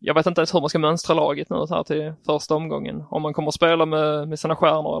jag vet inte ens hur man ska mönstra laget nu här till första omgången. Om man kommer att spela med sina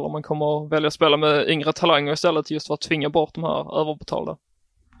stjärnor, eller om man kommer att välja att spela med yngre talanger istället, just för att tvinga bort de här överbetalda.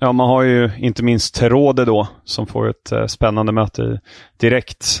 Ja, man har ju inte minst Terode då, som får ett spännande möte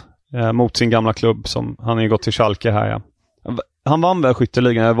direkt mot sin gamla klubb. Som han har ju gått till Schalke här. Ja. Han vann väl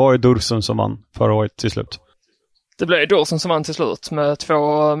skytteligan. Det var ju Dursun som vann förra året till slut. Det blev Dorsen som vann till slut med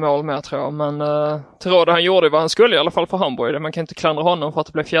 2 mål med, tror jag. Men Terode, han gjorde vad han skulle i alla fall för Hamburg. Man kan inte klandra honom för att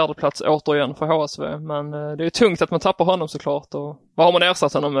det blev 4:e plats återigen för HSV. Men det är tungt att man tappar honom såklart. Och vad har man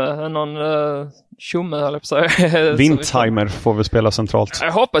ersatt honom med? Någon tjomme, eller på sig. Windheimer får vi spela centralt.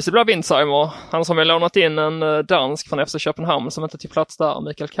 Jag hoppas det blir Windheimer. Han som har lånat in en dansk från FC Köpenhamn som inte till plats där.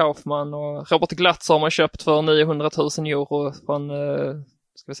 Mikael Kaufmann, och Robert Glatzer har man köpt för 900 000 euro från...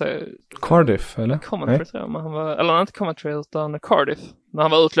 ska vi säga, Cardiff, eller? Coventry, tror jag. Men han var, eller inte Coventry, utan Cardiff. Men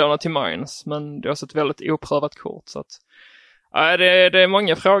han var utlånad till Mainz. Men det är också ett väldigt oprövat kort. Så att, det är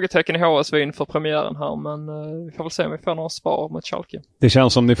många frågetecken i HSV inför premiären här. Men vi får väl se om vi får några svar mot Schalke. Det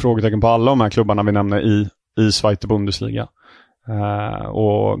känns som det är frågetecken på alla de här klubbarna vi nämner i Zweite Bundesliga.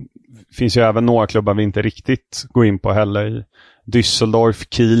 Och finns ju även några klubbar vi inte riktigt går in på heller. I Düsseldorf,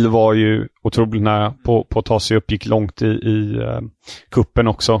 Kiel var ju otroligt nära på att ta sig upp, gick långt i kuppen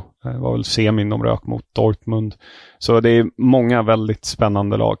också. Det var väl semin de rök mot Dortmund. Så det är många väldigt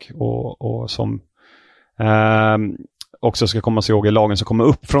spännande lag och som också ska komma sig ihåg i lagen som kommer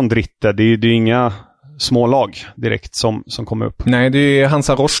upp från Dritte. Det är inga små lag direkt som kommer upp. Nej, det är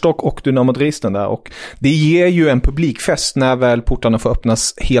Hansa Rostock och Dynamo Dresden där, och det ger ju en publikfest när väl portarna får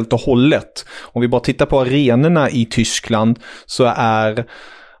öppnas helt och hållet. Om vi bara tittar på arenorna i Tyskland, så är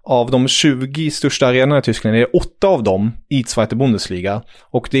av de 20 största arenorna i Tyskland är det 8 av dem i Zweite Bundesliga.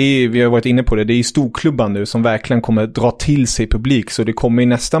 Och det är, vi har varit inne på det, det är storklubbar nu som verkligen kommer dra till sig publik, så det kommer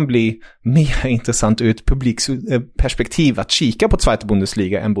nästan bli mer intressant ur ett publikperspektiv att kika på Zweite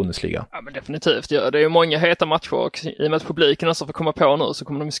Bundesliga än Bundesliga. Ja, men definitivt. Ja. Det är ju många heta matcher och i och med att publiken också får komma på nu så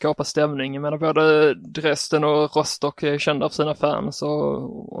kommer de skapa stämning. Jag menar, både Dresden och Rostock är kända av sina fans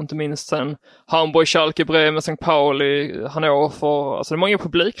och inte minst sen Hamburg, Schalke, Bremen, St. Pauli, Hannover. Alltså det är många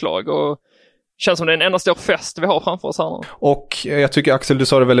publiklag och känns som det är en enda stor fest vi har framför oss här nu. Och jag tycker Axel, du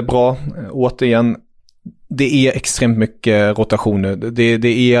sa det väldigt bra. Återigen, det är extremt mycket rotation nu.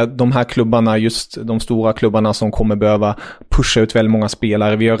 Det är de här klubbarna, just de stora klubbarna som kommer behöva pusha ut väldigt många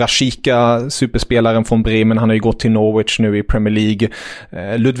spelare. Vi har Rashica, superspelaren från Bremen, han har ju gått till Norwich nu i Premier League.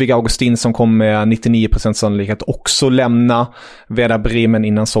 Ludwig Augustin som kommer med 99% sannolikhet också lämna Werder Bremen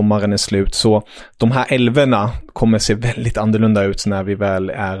innan sommaren är slut. Så de här elverna kommer se väldigt annorlunda ut när vi väl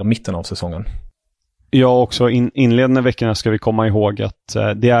är mitten av säsongen. Ja, också inledande veckorna ska vi komma ihåg att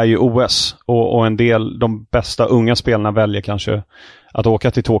det är ju OS och en del, de bästa unga spelarna väljer kanske att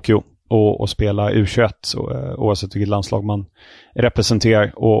åka till Tokyo och spela U21 oavsett vilket landslag man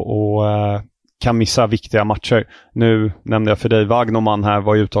representerar och kan missa viktiga matcher. Nu nämnde jag för dig, Wagnerman här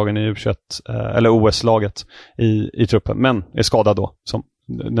var uttagen i U21 eller OS-laget i truppen, men är skadad då som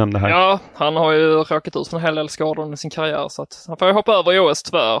nämnde här. Ja, han har ju råkat ut för en hel del skador under sin karriär så att han får ju hoppa över i OS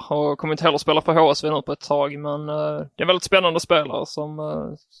tyvärr och kommer inte heller spela för HSV nu på ett tag, men det är väldigt spännande spelare som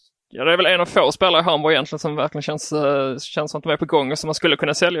ja, det är väl en av få spelare i Hamburg egentligen som verkligen känns som att de är på gång och som man skulle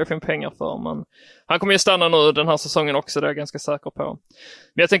kunna sälja och få in pengar för, men han kommer ju stanna nu den här säsongen också, det är jag ganska säker på.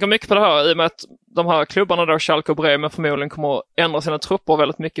 Men jag tänker mycket på det här i och med att de här klubbarna då, Schalke och Bremen, förmodligen kommer att ändra sina trupper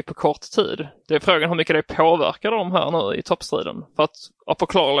väldigt mycket på kort tid. Det är frågan hur mycket det påverkar dem här nu i toppstriden. För att av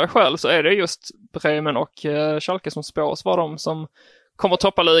förklarliga skäl så är det just Bremen och Schalke som spås vara de som kommer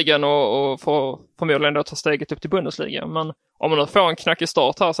toppa ligan och får förmodligen då ta steget upp till Bundesliga. Men om man nu får en knackig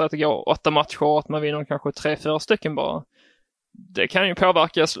start här så att det går 8 matcher och att man vinner kanske 3-4 stycken bara, det kan ju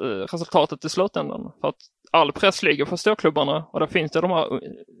påverka resultatet i slutändan. För att all press ligger på storklubbarna och där finns det de här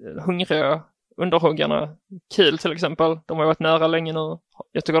hungriga underhuggarna. Kiel till exempel, de har varit nära länge nu.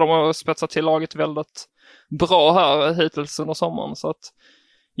 Jag tycker de har spetsat till laget väldigt bra här hittills under sommaren, så att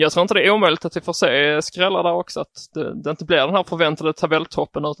jag tror inte det är omöjligt att vi får se skrällar där också, att det inte blir den här förväntade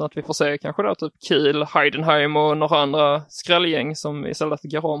tabelltoppen utan att vi får se kanske då typ Kiel, Heidenheim och några andra skrällgäng som istället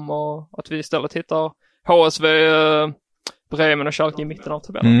går om och att vi istället hittar HSV, Bremen och Schalke i mitten av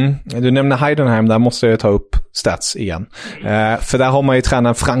tabellen. Du nämner Heidenheim, där måste jag ta upp stats igen. För där har man ju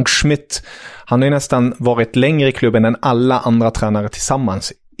tränaren Frank Schmidt. Han har ju nästan varit längre i klubben än alla andra tränare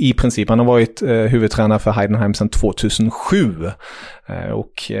tillsammans. I princip, han har varit huvudtränare för Heidenheim sedan 2007.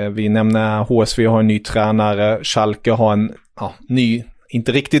 Och vi nämner HSV har en ny tränare, Schalke har en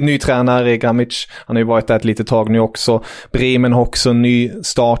inte riktigt ny tränare, Gramic. Han har ju varit där ett litet tag nu också. Bremen har också en ny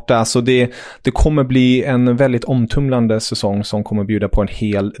start där. Så det kommer bli en väldigt omtumlande säsong som kommer bjuda på en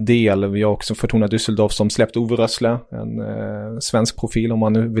hel del. Vi har också Fortuna Düsseldorf som släppt Ove Rössle, en svensk profil om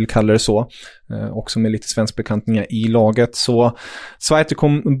man nu vill kalla det så. Också med lite svensk bekantningar i laget. Så Zweite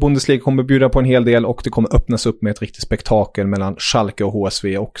Bundesliga kommer bjuda på en hel del och det kommer öppnas upp med ett riktigt spektakel mellan Schalke och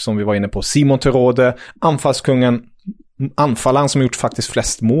HSV. Och som vi var inne på, Simon Terodde, anfallskungen, anfallaren som gjort faktiskt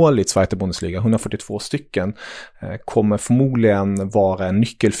flest mål i Zweite Bundesliga, 142 stycken, kommer förmodligen vara en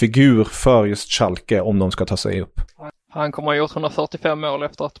nyckelfigur för just Schalke om de ska ta sig upp. Han kommer ha gjort 145 mål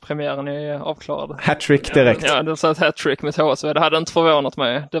efter att premiären är avklarad. Hattrick direkt. Ja, det är ett hattrick med HSV. Det hade inte förvånat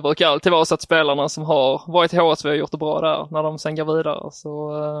mig. Det brukar alltid vara så att spelarna som har varit i HSV och gjort det bra där, när de sen går vidare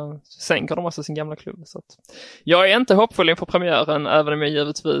så sänker de också sin gamla klubb. Så att jag är inte hoppfull inför premiären, även om jag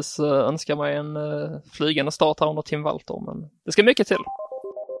givetvis önskar mig en flygande start här under Tim Walter. Men det ska mycket till.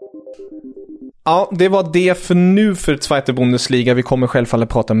 Ja, det var det för nu för Zweite Bundesliga. Vi kommer självfallet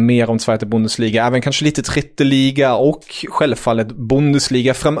prata mer om Zweite Bundesliga, även kanske lite Dritte Liga och självfallet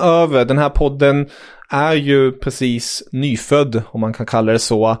Bundesliga framöver. Den här podden är ju precis nyfödd, om man kan kalla det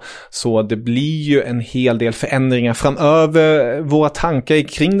så. Så det blir ju en hel del förändringar framöver. Våra tankar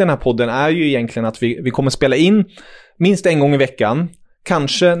kring den här podden är ju egentligen att vi kommer spela in minst en gång i veckan.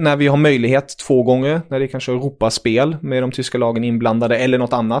 Kanske när vi har möjlighet 2 gånger, när det kanske är Europaspel med de tyska lagen inblandade eller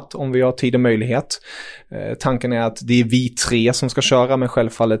något annat om vi har tid och möjlighet. Tanken är att det är vi 3 som ska köra, men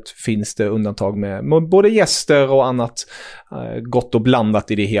självfallet finns det undantag med både gäster och annat gott och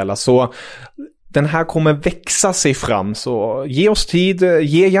blandat i det hela. Så den här kommer växa sig fram, så ge oss tid,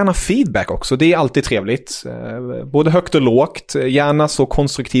 ge gärna feedback också, det är alltid trevligt. Både högt och lågt, gärna så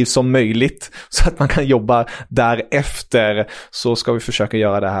konstruktivt som möjligt så att man kan jobba därefter. Så ska vi försöka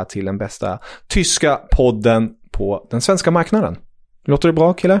göra det här till den bästa tyska podden på den svenska marknaden. Låter det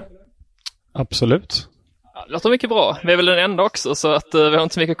bra, kille? Absolut. Det låter mycket bra. Vi är väl den enda också så att vi har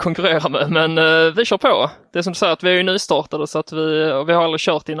inte så mycket att konkurrera med. Men vi kör på. Det är som du säger att vi är ju nystartade så att vi har aldrig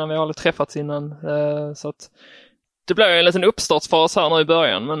kört innan, vi har aldrig träffats innan. Så att det blir en liten uppstartsfas här nu i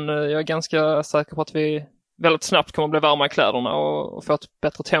början. Men jag är ganska säker på att vi väldigt snabbt kommer att bli varma i kläderna och få ett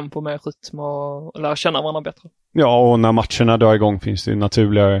bättre tempo med rytm och lära känna varandra bättre. Ja, och när matcherna drar igång finns det ju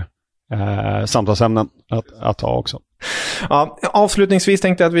naturligare samtalsämnen att ta också. Ja, avslutningsvis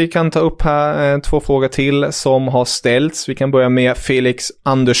tänkte jag att vi kan ta upp här 2 frågor till som har ställts. Vi kan börja med Felix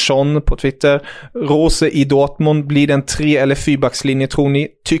Andersson på Twitter. Rose i Dortmund, blir det en 3- eller 4-backslinje tror ni?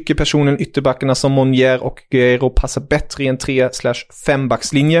 Tycker personen ytterbackarna som Monnier och Guerrero passar bättre i en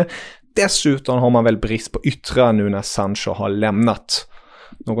 3/5-backslinje? Dessutom har man väl brist på yttra nu när Sancho har lämnat.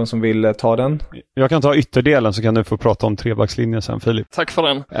 Någon som vill ta den? Jag kan ta ytterdelen så kan du få prata om 3-backslinjen sen, Filip. Tack för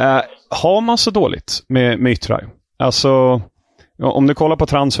den. Har man så dåligt med yttrar? Alltså, om du kollar på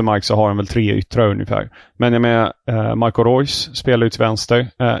Transfermarkt så har han väl 3 yttrar ungefär. Men jag med Marco Reus spelar ut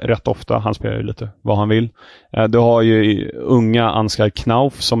vänster rätt ofta. Han spelar ju lite vad han vill. Du har ju unga Ansgar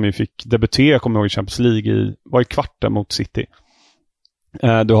Knauf som ju fick debutera, kommer jag ihåg, i Champions League var i kvarten mot City.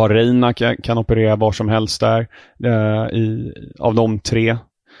 Du har Reina, kan operera var som helst där av de 3.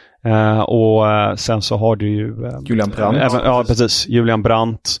 Och sen så har du ju Julian Brandt. Ja, precis. Julian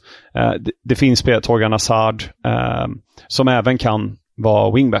Brandt. Det finns spelare, Torgan Hazard, som även kan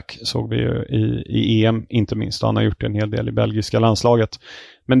vara wingback, såg vi ju i EM inte minst. Han har gjort en hel del i belgiska landslaget.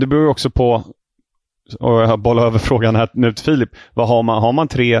 Men det beror också på, och jag bollar över frågan här nu till Filip, vad har man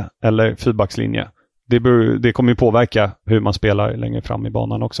 3 eller 4-backslinje? Det kommer ju påverka hur man spelar längre fram i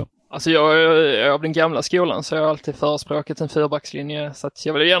banan också. Alltså jag är av den gamla skolan så jag har alltid förespråkat en 4-backslinje. Så att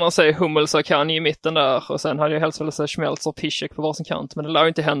jag vill gärna se Hummels och Kani i mitten där. Och sen hade jag helst velat se Schmelz och Piszek på varsin kant. Men det lär ju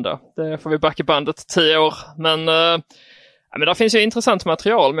inte hända. Det får vi backa bandet 10 år. Men där finns ju intressant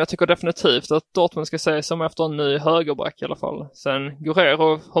material. Men jag tycker definitivt att Dortmund ska se som efter en ny högerback i alla fall. Sen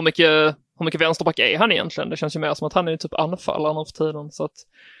Guerrero, hur mycket vänsterback är han egentligen? Det känns ju mer som att han är typ anfallare nu för tiden. Så att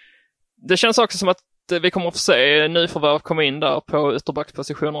det känns också som att vi kommer att få se nyförvärv komma in där på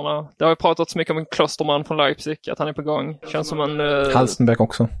ytterbackspositionerna. Det har ju pratat så mycket om en Klosterman från Leipzig, att han är på gång. Känns som en... Halstenberg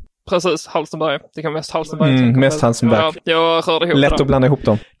också. Precis, Halstenberg. Det kan mest Halstenberg. Mest Halstenberg. Ja, jag rörde ihop lätt att blanda ihop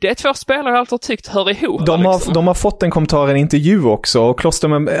dem. Det är 2 spelare jag alltid tyckt hör ihop. De har fått en kommentar i en intervju också. Och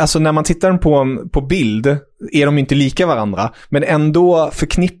Klosterman, alltså när man tittar på bild är de inte lika varandra. Men ändå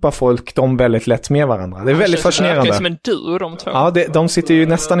förknippar folk dem väldigt lätt med varandra. Det är väldigt fascinerande. Det är som en duo de 2. Ja, de sitter ju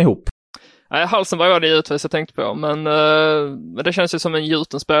nästan ihop. Nej, Halstenberg var det givetvis jag tänkte på, men det känns ju som en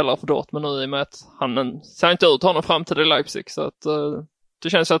gjuten spelare för Dortmund nu i och med att han ser inte ut honom framtid i Leipzig, så att det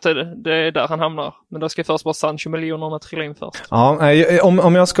känns att det är där han hamnar. Men då ska först bara Sancho-miljonerna trilla in först. Ja,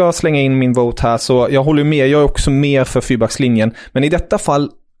 om jag ska slänga in min vote här så jag håller med, jag är också mer för 4-backslinjen, men i detta fall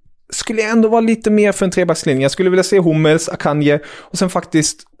skulle jag ändå vara lite mer för en 3-backslinje. Jag skulle vilja se Hummels, Akanji och sen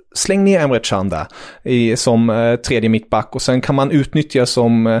faktiskt släng ner Emre Can där som tredje mittback och sen kan man utnyttja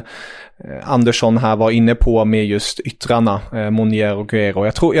som Andersson här var inne på med just yttrarna, Monnier och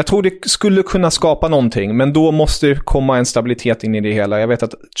Guerrero. Jag tror det skulle kunna skapa någonting, men då måste det komma en stabilitet in i det hela. Jag vet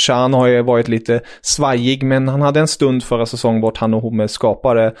att Can har ju varit lite svajig, men han hade en stund förra säsongen bort han och Hummels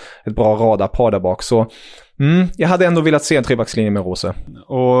skapade ett bra radarpar där bak, så jag hade ändå velat se en 3-backslinje med Rose.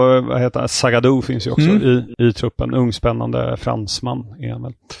 Och vad heter Zagadou finns ju också i truppen. Ung spännande fransman är han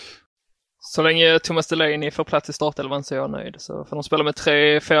väl. Så länge Thomas Delaney får plats i startelvan så är jag nöjd. Så får de spela med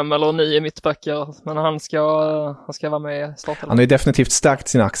 3, 5 eller 9 mittbackar. Men han ska vara med i startelvan. Han har ju definitivt stärkt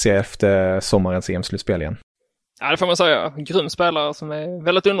sin aktie efter sommarens EM-slutspel igen. Ja, det får man säga. Grym spelare som är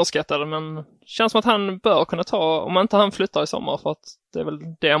väldigt underskattad, men känns som att han bör kunna ta, om inte han flyttar i sommar, för att det är väl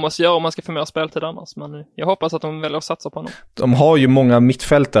det han måste göra om man ska få mer speltid annars. Men jag hoppas att de väljer att satsa på honom. De har ju många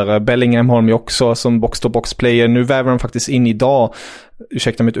mittfältare. Bellingham har de ju också som box-to-box-player. Nu väver de faktiskt in idag,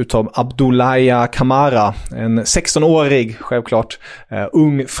 ursäkta mitt uttal, Abdoulaye Kamara, en 16-årig, självklart,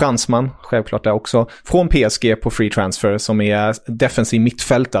 ung fransman, självklart där också, från PSG på free transfer som är defensiv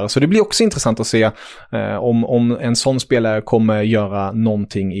mittfältare. Så det blir också intressant att se om en sån spelare kommer göra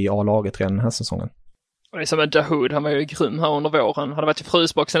någonting i A-laget redan den här säsongen. Och det är som en Dahoud, han var ju grym här under våren. Hade varit i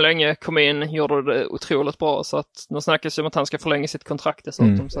frysboxen länge, kom in, gjorde det otroligt bra. Så att nu snackas ju om att han ska förlänga sitt kontrakt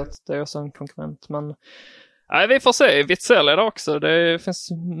dessutom, så att det är också en konkurrent. Men nej, vi får se. Witzel är det också. Det finns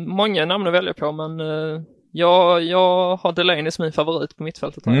många namn att välja på, men jag har Delaney som min favorit på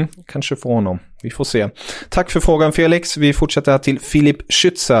mittfältet. Kanske för honom. Vi får se. Tack för frågan, Felix. Vi fortsätter här till Philipp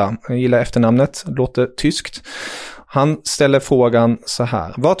Schützer. Jag gillar efternamnet. Låter tyskt. Han ställer frågan så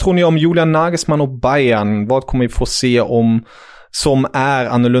här. Vad tror ni om Julian Nagelsmann och Bayern? Vad kommer vi få se om som är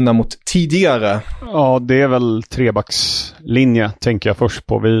annorlunda mot tidigare? Ja, det är väl trebackslinje tänker jag först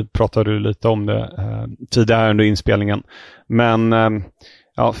på. Vi pratade lite om det tidigare under inspelningen. Men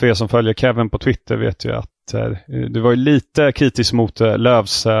ja, för er som följer Kevin på Twitter vet ju att du var ju lite kritisk mot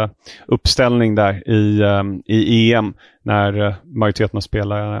Lööfs uppställning där i EM när majoriteten av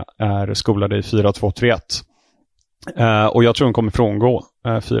spelare är skolade i 4-2-3-1. Och jag tror de kommer frångå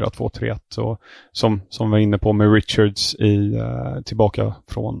 4-2-3-1 och som var inne på med Richards tillbaka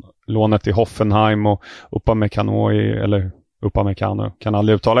från lånet i Hoffenheim och Upamecano kan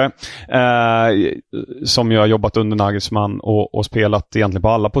aldrig uttala det, som ju har jobbat under Nagelsmann och spelat egentligen på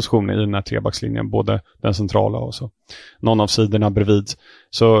alla positioner i den här trebackslinjen, både den centrala och så någon av sidorna bredvid.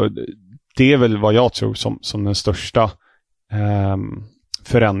 Så det är väl vad jag tror som den största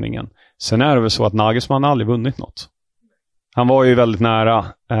förändringen. Sen är det väl så att Nagelsmann aldrig vunnit något. Han var ju väldigt nära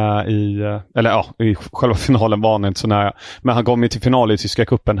i själva finalen var han inte så nära. Men han kom ju till final i tyska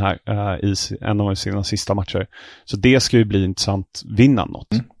kuppen här i en av sina sista matcher. Så det ska ju bli intressant, vinna något.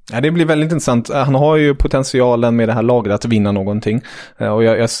 Ja, det blir väldigt intressant. Han har ju potentialen med det här laget att vinna någonting. Och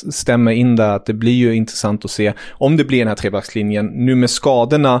jag stämmer in där att det blir ju intressant att se om det blir den här trebackslinjen. Nu med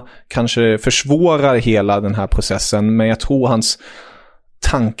skadorna kanske försvårar hela den här processen. Men jag tror hans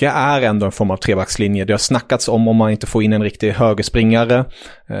tanke är ändå en form av trebackslinje. Det har snackats om man inte får in en riktig högerspringare.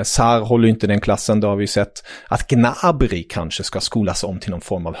 Sarr håller inte den klassen, det har vi sett. Att Gnabry kanske ska skolas om till någon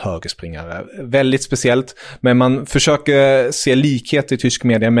form av högerspringare. Väldigt speciellt, men man försöker se likhet i tysk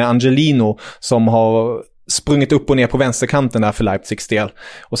media med Angelino som har sprungit upp och ner på vänsterkanten där för Leipzigs del.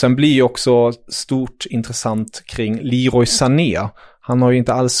 Och sen blir ju också stort intressant kring Leroy Sané. Han har ju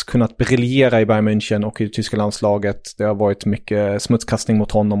inte alls kunnat briljera i Bayern München och i det tyska landslaget. Det har varit mycket smutskastning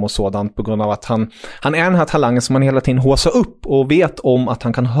mot honom och sådant på grund av att han är den här talangen som man hela tiden håsar upp och vet om att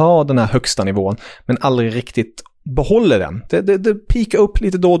han kan ha den här högsta nivån men aldrig riktigt behåller den. Det pikar upp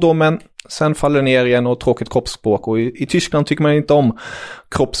lite då och då, men sen faller ner igen och tråkigt kroppsspråk. Och i Tyskland tycker man inte om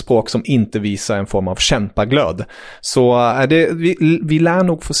kroppsspråk som inte visar en form av kämpaglöd. Så vi lär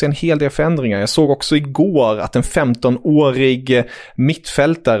nog få se en hel del förändringar. Jag såg också igår att en 15-årig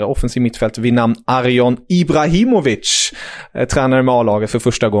offensiv mittfältare vid namn Arjon Ibrahimovic tränar med A-laget för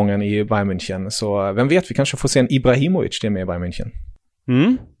första gången i Bayern München. Så vem vet, vi kanske får se en Ibrahimovic det med i Bayern München.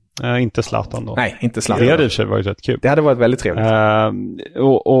 Inte Zlatan då. Nej, inte Zlatan. Det hade i och för sig varit rätt kul. Det hade varit väldigt trevligt.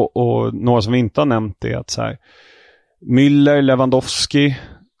 Och några som vi inte har nämnt är att så här, Müller, Lewandowski,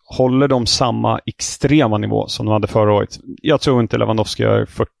 håller de samma extrema nivå som de hade förra året? Jag tror inte Lewandowski gör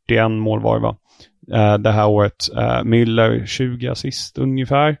 41 mål var, va? Det här året. Müller 20 assist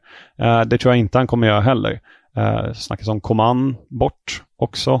ungefär. Det tror jag inte han kommer göra heller. Snackas om Coman bort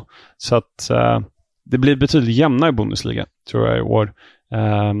också. Så att det blir betydligt jämnare Bundesliga tror jag i år.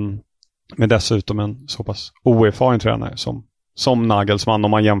 Med dessutom en så pass oerfaren tränare som Nagelsmann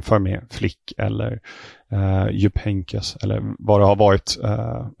om man jämför med Flick eller Jupp Heynckes eller vad det har varit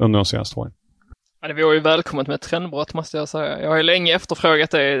under de senaste åren. Ja, det var ju välkommet med ett trendbrott måste jag säga. Jag har ju länge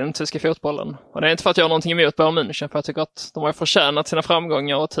efterfrågat det i den tyska fotbollen. Och det är inte för att jag har någonting emot Bayern München, för jag tycker att de har förtjänat sina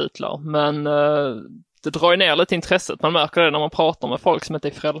framgångar och titlar. Men det drar ju ner lite intresset. Man märker det när man pratar med folk som inte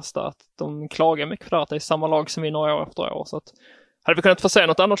är frälsta. Att de klagar mycket för att det är samma lag som vinner år efter år. Så att hade vi kunnat få se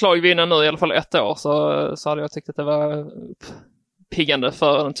något annat lag vinna nu i alla fall ett år så hade jag tyckt att det var piggande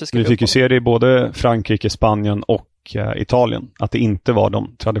för den tyska. Vi fick ju se det i både Frankrike, Spanien och Italien. Att det inte var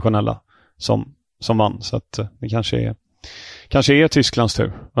de traditionella som vann. Så att det kanske är Tysklands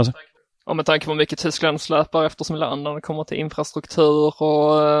tur. Alltså. Ja, med tanke på hur mycket Tyskland släpar efter som land när det kommer till infrastruktur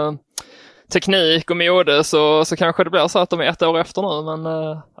och teknik och mode så kanske det blir så att de är ett år efter nu. Men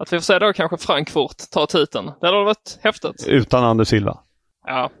att vi får se då kanske Frankfurt tar titeln. Det hade varit häftigt. Utan Anders Silva.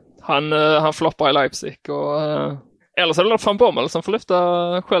 Ja, han floppar i Leipzig och eller så är det Van Bommel som får lyfta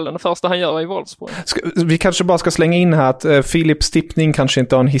skölden det första han gör i Wolfsburg. Vi kanske bara ska slänga in här att Philips tippning kanske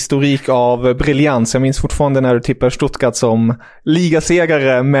inte har en historik av briljans. Jag minns fortfarande när du tippar Stuttgart som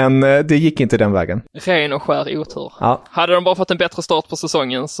ligasegare, men det gick inte den vägen. Ren och skär otur. Ja. Hade de bara fått en bättre start på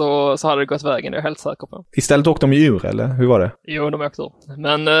säsongen så hade det gått vägen, det är jag helt säker på. Istället åkte de ju ur, eller? Hur var det? Jo, de åkte ur.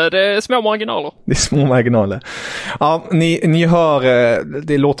 Men det är små marginaler. Det är små marginaler. Ja, ni hör,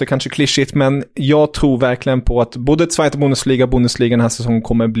 det låter kanske klyschigt, men jag tror verkligen på att både Zweite Bundesliga den här säsongen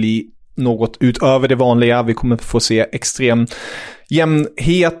kommer bli något utöver det vanliga. Vi kommer få se extrem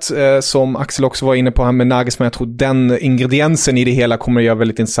jämnhet som Axel också var inne på här med Nagelsmann. Jag tror den ingrediensen i det hela kommer att göra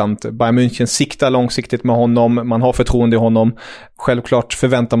väldigt intressant. Bayern München siktar långsiktigt med honom. Man har förtroende i honom. Självklart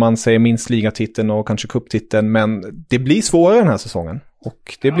förväntar man sig minst ligatiteln och kanske cuptiteln, men det blir svårare den här säsongen.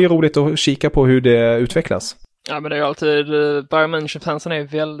 Och det blir roligt att kika på hur det utvecklas. Ja, men det är ju alltid, Bayern München-fansen är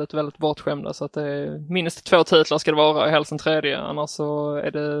väldigt, väldigt bortskämda, så att det är minst 2 titlar ska det vara, helst en 3, annars så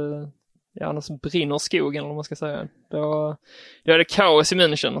är det, annars brinner skogen eller vad man ska säga. Då är det kaos i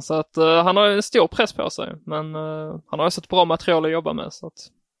München, så att han har en stor press på sig, men han har också ett bra material att jobba med, så att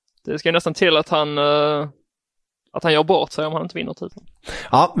det ska nästan till att han gör bort sig om han inte vinner titeln.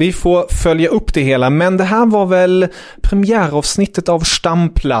 Ja, vi får följa upp det hela, men det här var väl premiäravsnittet av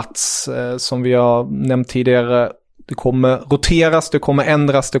Stamplats som vi har nämnt tidigare. Det kommer roteras, det kommer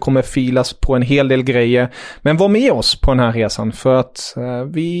ändras, det kommer filas på en hel del grejer. Men var med oss på den här resan, för att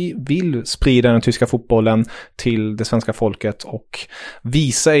vi vill sprida den tyska fotbollen till det svenska folket och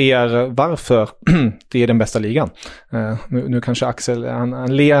visa er varför det är den bästa ligan. Nu kanske Axel,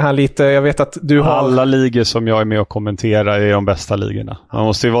 han ler här lite. Jag vet att du har... Alla ligor som jag är med och kommenterar är de bästa ligorna. Man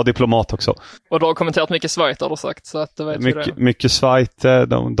måste ju vara diplomat också. Och du har kommenterat mycket Schweiz, har du sagt. Så att det vet mycket Schweiz,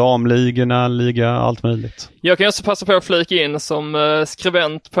 damligorna, liga, allt möjligt. Jag kan också passa på att flika in som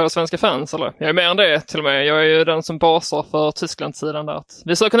skribent på Svenska fans, eller? Jag är mer än det till och med. Jag är ju den som basar för Tysklandssidan där.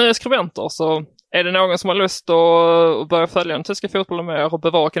 Vi söker nya skribenter, så är det någon som har lust att börja följa den tyska fotbollen mer och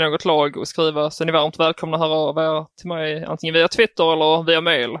bevaka något lag och skriva, så är ni varmt välkomna att höra av er till mig antingen via Twitter eller via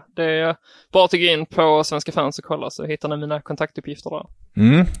mail. Det är bara att gå in på Svenska fans och kolla, så hittar ni mina kontaktuppgifter där.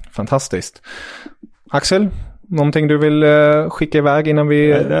 Fantastiskt. Axel? Någonting du vill skicka iväg innan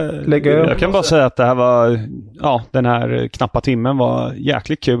vi lägger... Jag kan bara säga att det här var, den här knappa timmen var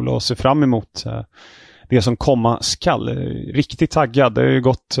jäkligt kul att se fram emot det som komma skall. Riktigt taggad. Det har ju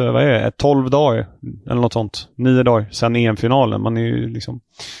gått, 12 dagar eller något sånt. 9 dagar sedan EM-finalen. Man är ju liksom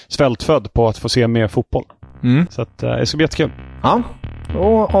svältfödd på att få se mer fotboll. Så att det ska bli jättekul. Ja,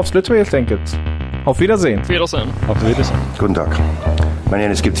 och avslutar vi helt enkelt. Auf Wiedersehen. Auf Wiedersehen. Guten Tag. Meine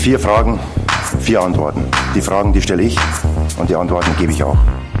Herren, es gibt 4 Fragen, 4 Antworten. Die Fragen, die stelle ich und die Antworten gebe ich auch.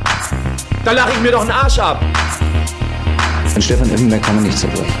 Da lache ich mir doch einen Arsch ab. An Stefan Effenberg kann man nicht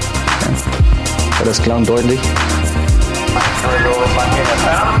zerbrechen. Ja. War das klar und deutlich?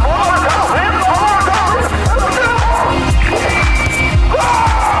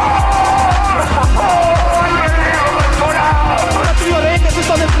 Das ist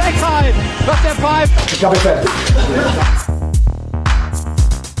doch eine Frechheit, was der pfeift. Ich habe fertig.